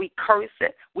occur. We curse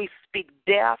it. We speak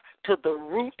death to the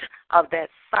root of that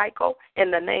cycle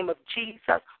in the name of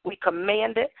Jesus. We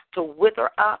command it to wither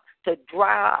up, to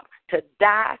dry up, to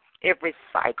die. Every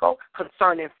cycle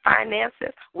concerning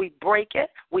finances, we break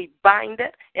it, we bind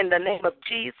it in the name of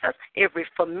Jesus. Every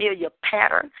familiar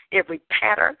pattern, every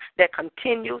pattern that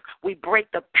continues, we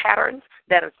break the patterns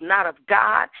that is not of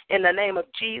God in the name of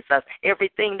Jesus.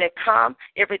 Everything that comes,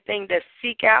 everything that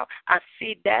seek out, I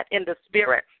see that in the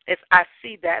spirit. I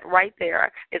see that right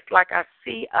there. It's like I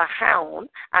see a hound.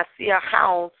 I see a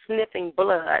hound sniffing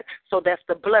blood. So that's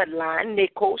the bloodline.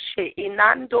 Nikoshe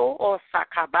inando or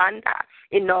sakabanda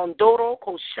inondoro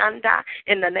koshanda.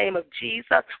 In the name of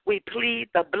Jesus, we plead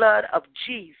the blood of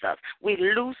Jesus. We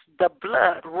loose the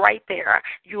blood right there.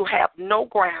 You have no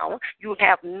ground. You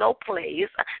have no place.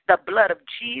 The blood of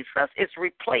Jesus is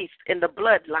replaced in the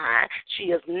bloodline. She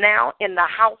is now in the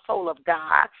household of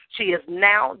God. She is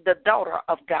now the daughter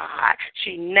of God.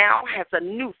 She now has a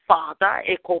new father,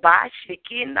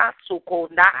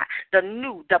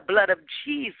 the blood of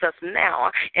Jesus now,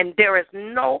 and there is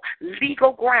no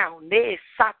legal ground.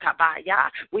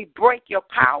 We break your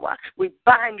power. We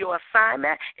bind your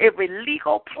assignment. Every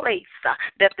legal place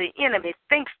that the enemy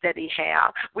thinks that he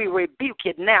has, we rebuke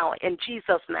it now in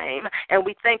Jesus' name, and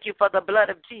we thank you for the blood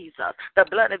of Jesus, the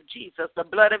blood of Jesus, the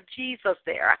blood of Jesus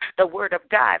there. The word of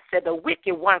God said the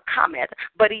wicked one cometh,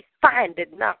 but he findeth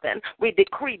nothing. We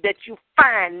decree that you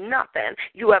find nothing.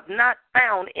 You have not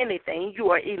found anything.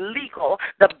 You are illegal.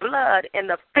 The blood in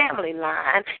the family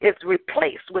line is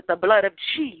replaced with the blood of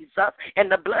Jesus,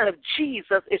 and the blood of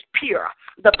Jesus is pure.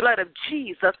 The blood of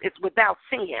Jesus is without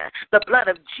sin. The blood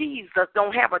of Jesus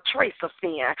don't have a trace of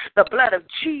sin. The blood of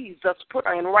Jesus put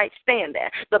her in right standing.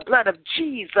 The blood of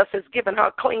Jesus has given her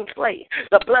a clean slate.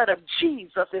 The blood of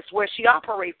Jesus is where she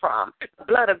operates from. The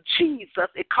blood of Jesus,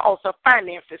 it caused her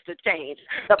finances to change.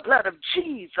 The blood of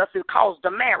Jesus, it caused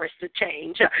the marriage to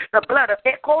change. The blood of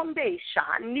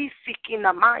Ekondesha,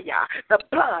 Nisikinamaya, the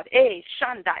blood,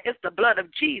 Shanda, is the blood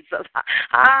of Jesus.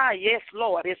 Yes,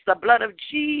 Lord, it's the blood of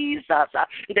Jesus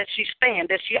that she stands,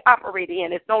 that she operates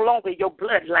in. It's no longer your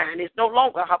bloodline. It's no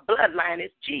longer her bloodline.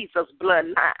 It's Jesus'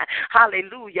 bloodline.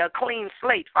 Hallelujah. Clean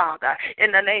slate, Father,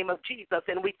 in the name of Jesus.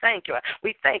 And we thank you.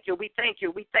 We thank you. We thank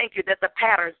you. We thank you that the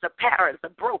patterns are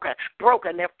broken.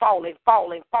 They're falling off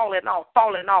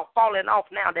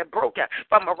now. They're broken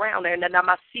from around there. In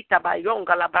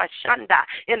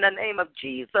the name of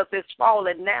Jesus, it's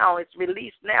falling now. It's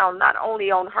released now, not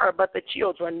only on her, but the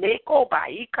children.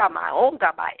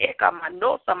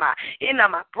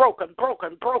 Broken.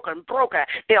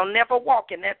 They'll never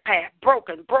walk in that path.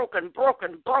 Broken.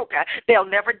 They'll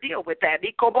never deal with that.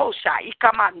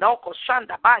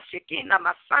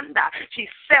 She's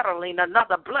settling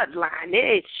another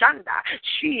bloodline.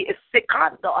 She is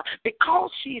secando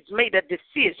because she's made a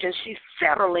decision. She's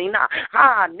settling.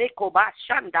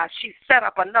 She set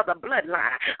up another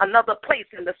bloodline, another place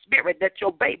in the spirit that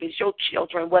your babies, your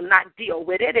children will not deal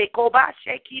with it.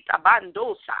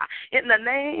 In the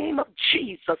name of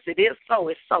Jesus, it is so.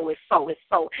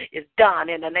 It's done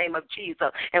in the name of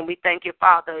Jesus. And we thank you,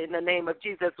 Father, in the name of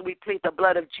Jesus. We plead the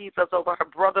blood of Jesus over her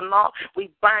brother-in-law.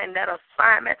 We bind that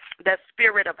assignment, that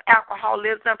spirit of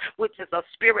alcoholism, which is a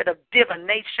spirit of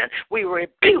divination. We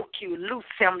rebuke you. Loose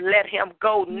him. Let him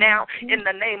go now in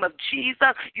the name of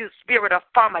Jesus. You spirit of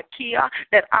pharmakia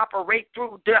that operate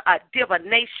through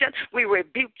divination. We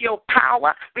rebuke your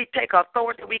power. We take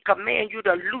authority. We command you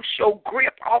to loose your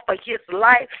grip off of his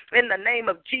life in the name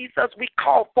of Jesus. We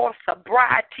call for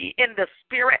sobriety in the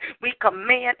spirit. We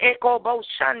command Ekobo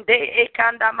Shande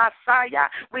Ekanda Messiah.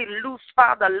 We loose,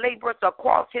 Father, laborers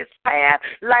across his path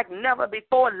like never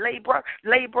before. Laborers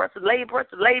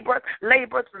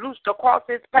loosed across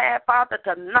his path, Father,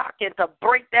 to knock and to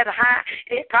break that high.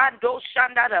 Ekando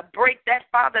Shanda, to break that,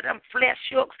 Father, them flesh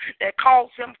hooks that cause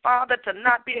him, Father, to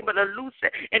not be able to loose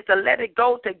it and to let it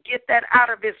go, to get that out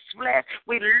of his flesh.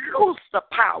 We loose the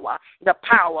power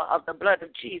of the blood of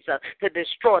Jesus to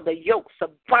destroy the yokes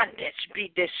of bondage.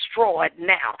 Be destroyed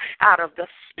now out of the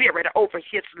spirit over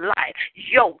his life.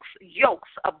 Yokes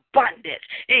of bondage.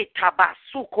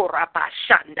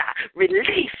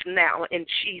 Release now in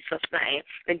Jesus' name.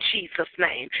 In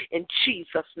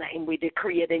Jesus' name, we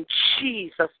decree it in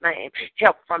Jesus' name.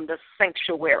 Help from the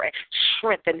sanctuary.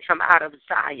 Strengthen him out of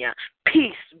Zion.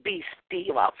 peace be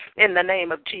still. In the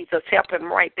name of Jesus, help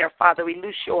him right there, Father. We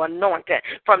loose your anointing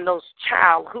from those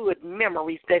childhood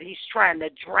memories that he's trying to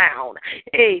drown.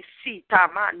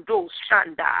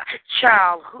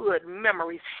 Childhood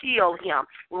memories, heal him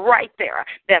right there.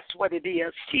 That's what it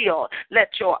is. Heal.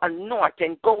 Let your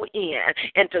anointing go in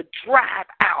and to drive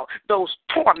out those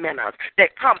tormentors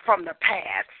that come from the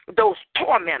past, those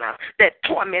tormentors that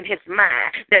torment his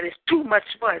mind, that is too much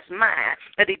for his mind,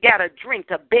 that he got a drink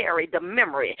to bury the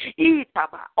memory. Loose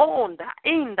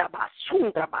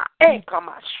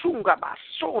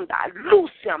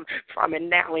him from it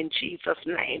now in Jesus'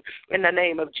 name. In the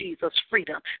name of Jesus,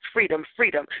 freedom, freedom,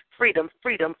 freedom, freedom,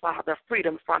 freedom, Father,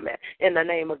 freedom from it. In the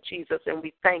name of Jesus, and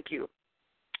we thank you.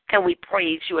 And we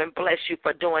praise you and bless you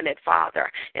for doing it, Father,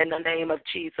 in the name of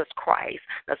Jesus Christ,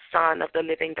 the Son of the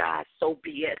living God. So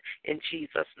be it in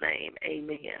Jesus' name.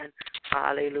 Amen.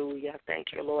 Hallelujah.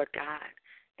 Thank you, Lord God.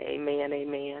 Amen,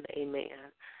 amen,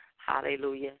 amen.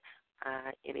 Hallelujah.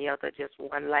 Any other, just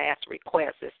one last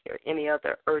request? Is there any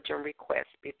other urgent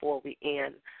requests before we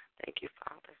end? Thank you,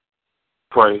 Father.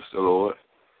 Praise the Lord.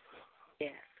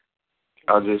 Yes.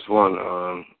 I just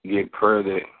want to get prayer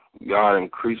that God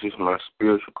increases my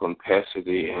spiritual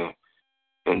capacity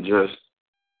and just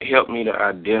help me to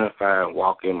identify and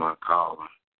walk in my calling.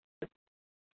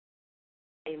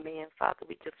 Amen. Father,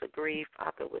 we just agree,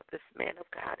 Father, with this man of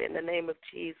God. In the name of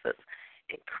Jesus,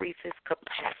 increase his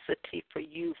capacity for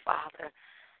you, Father.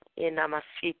 In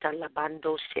Namasita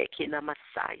Labando Shekina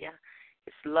Messiah.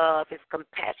 His love, his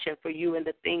compassion for you and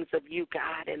the things of you,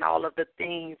 God, and all of the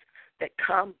things that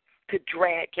come to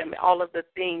drag him, all of the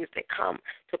things that come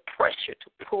to pressure,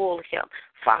 to pull him.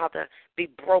 Father, be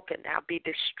broken now, be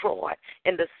destroyed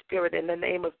in the spirit in the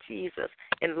name of Jesus,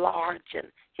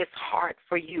 enlarging his heart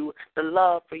for you, the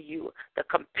love for you, the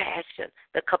compassion,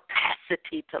 the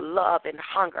capacity to love and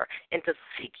hunger and to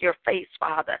seek your face,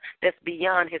 Father, that's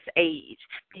beyond his age,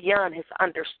 beyond his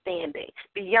understanding,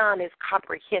 beyond his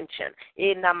comprehension.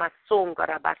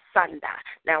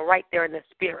 Now, right there in the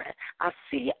spirit, I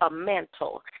see a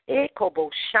mantle. I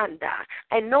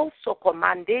know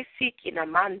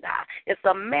it's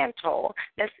a mantle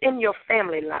that's in your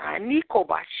family line.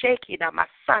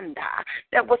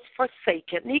 That was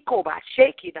forsaken.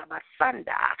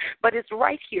 But it's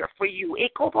right here for you.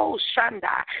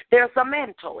 There's a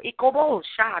mantle.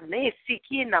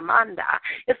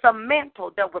 It's a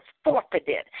mantle that was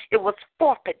forfeited. It was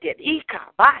forfeited.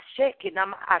 I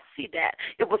see that.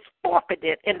 It was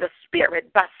forfeited in the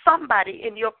spirit by somebody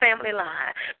in your family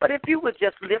line. But if you would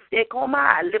just lift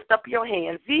up your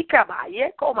hands.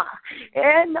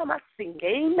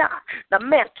 The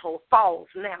mantle falls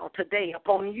now today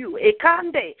upon you.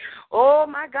 Oh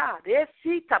my God,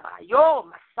 your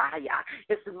Messiah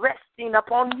is resting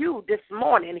upon you this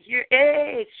morning. Here,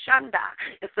 Shanda,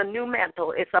 it's a new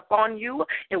mantle. It's upon you.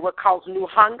 It will cause new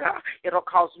hunger. It will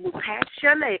cause new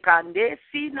passion.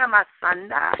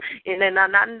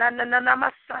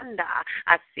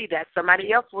 I see that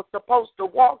somebody else was supposed to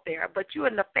walk there, but you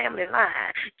in the family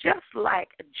line, just like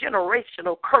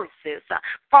generational curses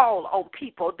fall on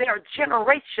people. There are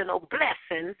generational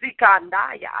blessings,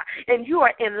 and you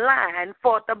are in line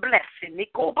for the blessing.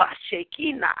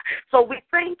 So we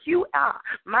thank you,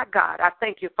 my God, I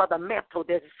thank you for the mantle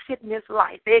that is hitting his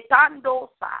life. In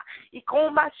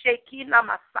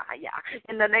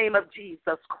the name of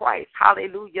Jesus Christ,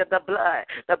 hallelujah, the blood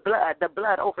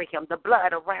over him, the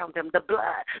blood around him, the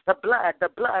blood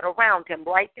around him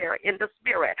right there in the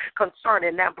spirit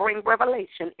concerning, now bring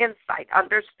revelation, insight,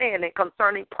 understanding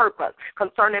concerning purpose,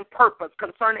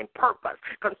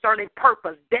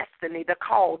 destiny, the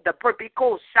call, the purpose,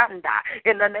 shanda.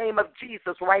 In the name of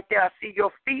Jesus, right there, I see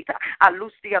your feet. I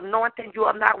loose the anointing. You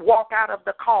will not walk out of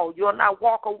the call. You will not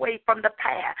walk away from the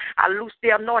path. I loose the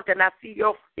anointing. I see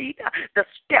your feet. The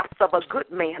steps of a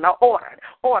good man are ordered.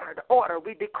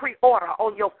 We decree order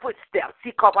on your footsteps.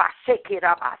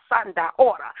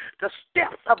 Order. The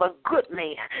steps of a good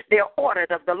man, they're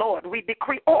ordered of the Lord. We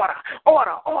decree order.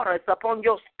 Orders upon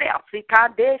your steps.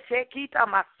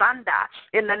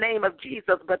 In the name of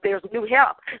Jesus, but there's new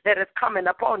help that is coming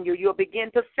upon you. You'll begin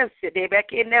to sense it.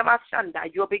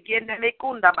 You'll begin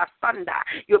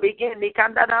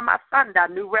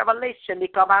new revelation.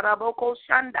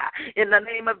 In the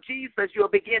name of Jesus, you'll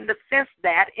begin to sense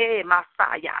that.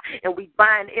 And we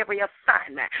bind every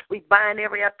assignment. We bind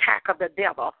every attack of the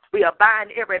devil. We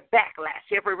bind every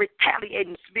backlash, every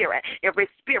retaliating spirit, every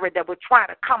spirit that would try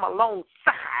to come alongside.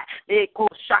 We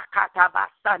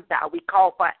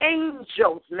call for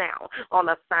angels now on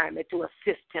assignment to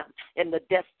assist him in the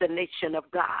destination of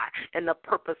God, in the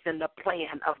purpose and the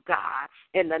plan of God,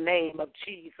 in the name of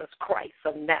Jesus Christ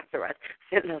of Nazareth,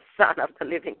 in the Son of the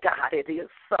living God. It is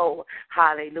so.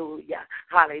 Hallelujah.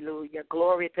 Hallelujah.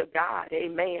 Glory to God.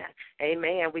 Amen.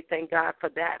 Amen. We thank God for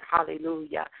that.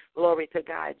 Hallelujah. Glory to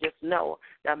God. Just know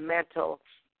the mental,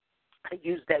 I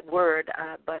use that word,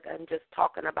 but I'm just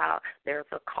talking about there's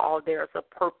a call, there's a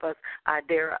purpose,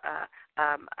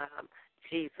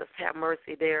 Jesus, have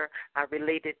mercy, they're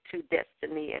related to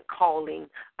destiny and calling.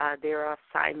 There are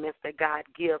assignments that God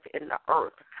gives in the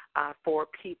earth for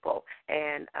people.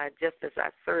 And just as I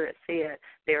said,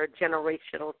 there are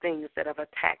generational things that have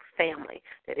attacked family,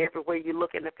 that everywhere you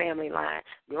look in the family line,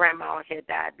 grandma had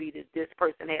diabetes, this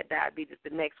person had diabetes,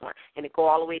 the next one, and it go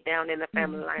all the way down in the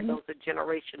family line. Those are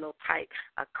generational type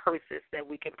curses that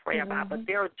we can pray about. But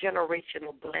there are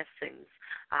generational blessings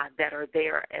that are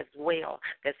there as well,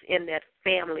 that's in that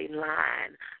family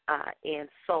line. And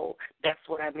so that's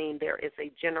what I mean. There is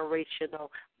a generational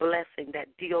blessing that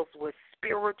deals with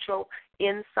spiritual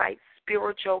insight,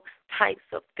 spiritual types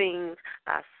of things.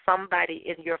 Somebody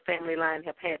in your family line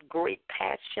have had great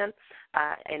passion,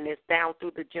 and it's down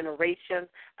through the generations.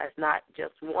 It's not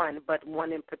just one, but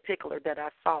one in particular that I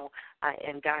saw,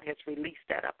 and God has released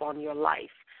that upon your life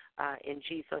in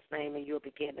Jesus' name, and you'll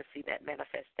begin to see that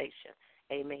manifestation.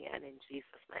 Amen, in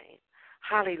Jesus' name.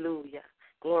 Hallelujah.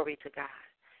 Glory to God.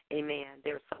 Amen.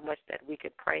 There's so much that we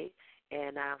could pray,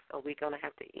 and so we're going to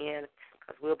have to end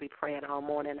because we'll be praying all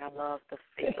morning. I love the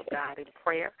faith of God in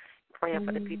prayer, praying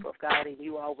for the people of God, and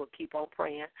you all will keep on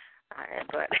praying.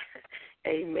 But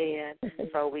amen.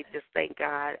 So we just thank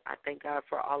God. I thank God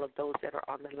for all of those that are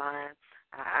on the line.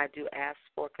 I do ask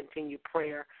for continued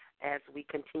prayer as we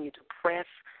continue to press.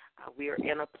 We are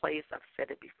in a place, I've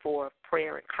said it before, of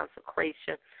prayer and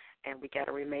consecration, and we got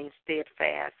to remain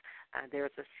steadfast.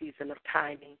 There's a season of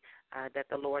timing that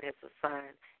the Lord has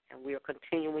assigned, and we are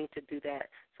continuing to do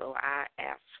that. So I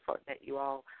ask for that you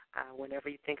all, whenever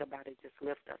you think about it, just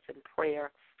lift us in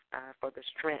prayer for the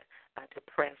strength to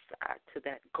press to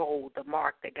that goal, the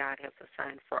mark that God has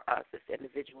assigned for us as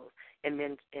individuals and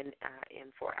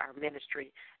for our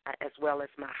ministry, as well as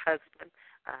my husband,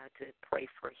 to pray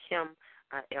for him.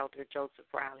 Elder Joseph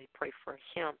Riley, pray for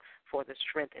him for the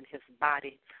strength in his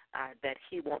body, that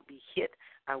he won't be hit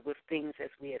with things as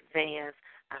we advance,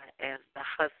 as the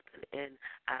husband and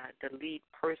the lead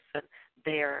person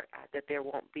there, that there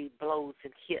won't be blows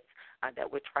and hits that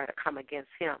would try to come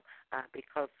against him,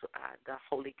 because the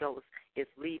Holy Ghost is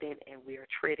leading and we are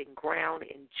treading ground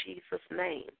in Jesus'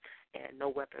 name, and no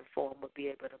weapon formed will be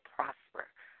able to prosper.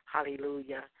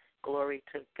 Hallelujah. Glory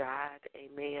to God.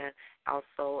 Amen.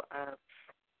 Also,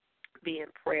 be in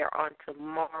prayer on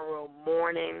tomorrow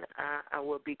morning. I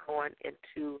will be going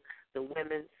into the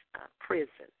women's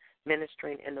prison,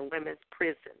 ministering in the women's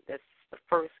prison. That's the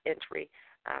first entry.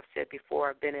 I've said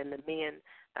before, I've been in the men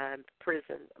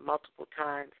prison multiple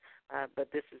times,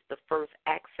 but this is the first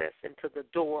access into the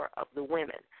door of the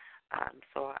women.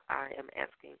 So I am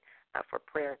asking for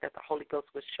prayer that the Holy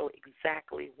Ghost will show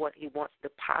exactly what he wants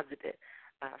deposited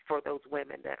for those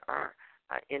women that are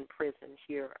in prison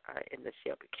here in the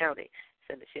Shelby County. It's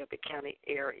in the Shelby County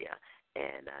area.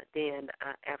 And then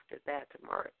after that,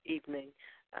 tomorrow evening,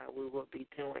 we will be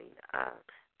doing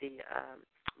the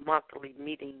monthly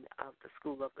meeting of the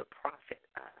School of the Prophet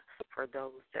for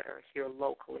those that are here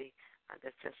locally.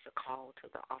 That's just a call to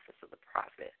the Office of the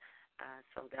Prophet.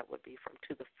 So that would be from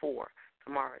 2 to 4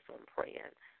 tomorrow. So I'm praying,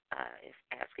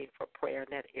 asking for prayer in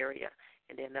that area.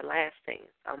 And then the last thing,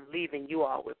 I'm leaving you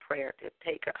all with prayer to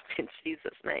take up in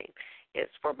Jesus' name.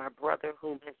 It's for my brother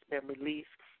whom has been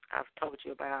released. I've told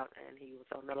you about, and he was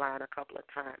on the line a couple of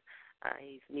times.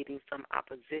 He's meeting some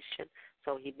opposition,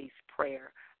 so he needs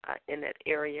prayer in that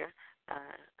area.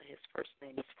 His first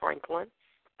name is Franklin.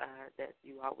 That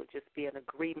you all would just be in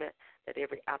agreement that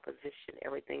every opposition,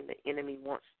 everything the enemy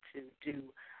wants to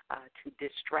do to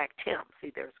distract him.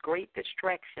 See, there's great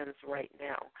distractions right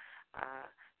now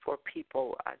for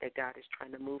people that God is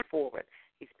trying to move forward.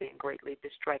 He's being greatly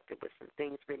distracted with some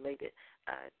things related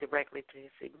directly to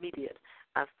his immediate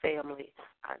family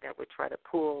that would try to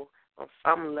pull on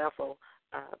some level,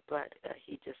 but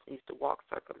he just needs to walk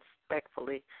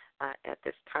circumspectfully at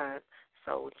this time.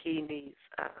 So he needs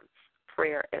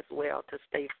prayer as well to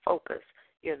stay focused,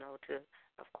 to,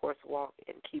 of course, walk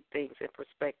and keep things in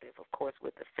perspective, of course,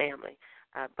 with the family.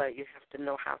 But you have to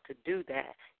know how to do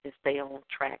that and stay on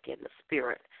track back in the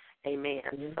spirit.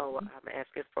 Amen. So I'm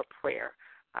asking for prayer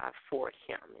for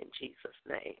him in Jesus'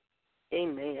 name.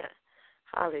 Amen.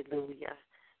 Hallelujah.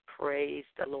 Praise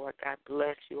the Lord. God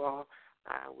bless you all.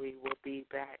 We will be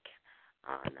back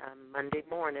on Monday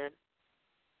morning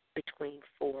between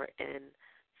 4 and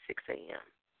 6 a.m.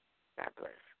 God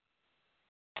bless.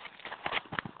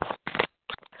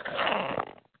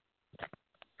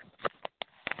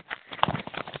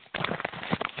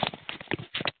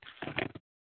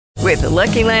 With the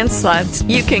Lucky Land Slots,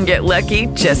 you can get lucky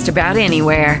just about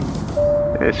anywhere.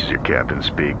 This is your captain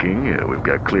speaking. We've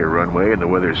got clear runway and the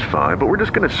weather's fine, but we're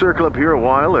just going to circle up here a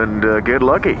while and get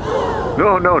lucky.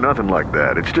 No, nothing like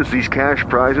that. It's just these cash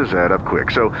prizes add up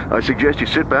quick. So I suggest you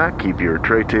sit back, keep your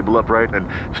tray table upright, and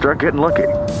start getting lucky.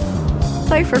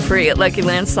 Play for free at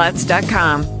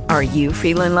LuckyLandSlots.com. Are you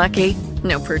feeling lucky?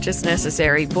 No purchase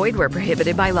necessary. Void where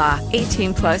prohibited by law.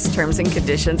 18+ terms and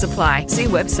conditions apply. See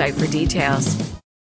website for details.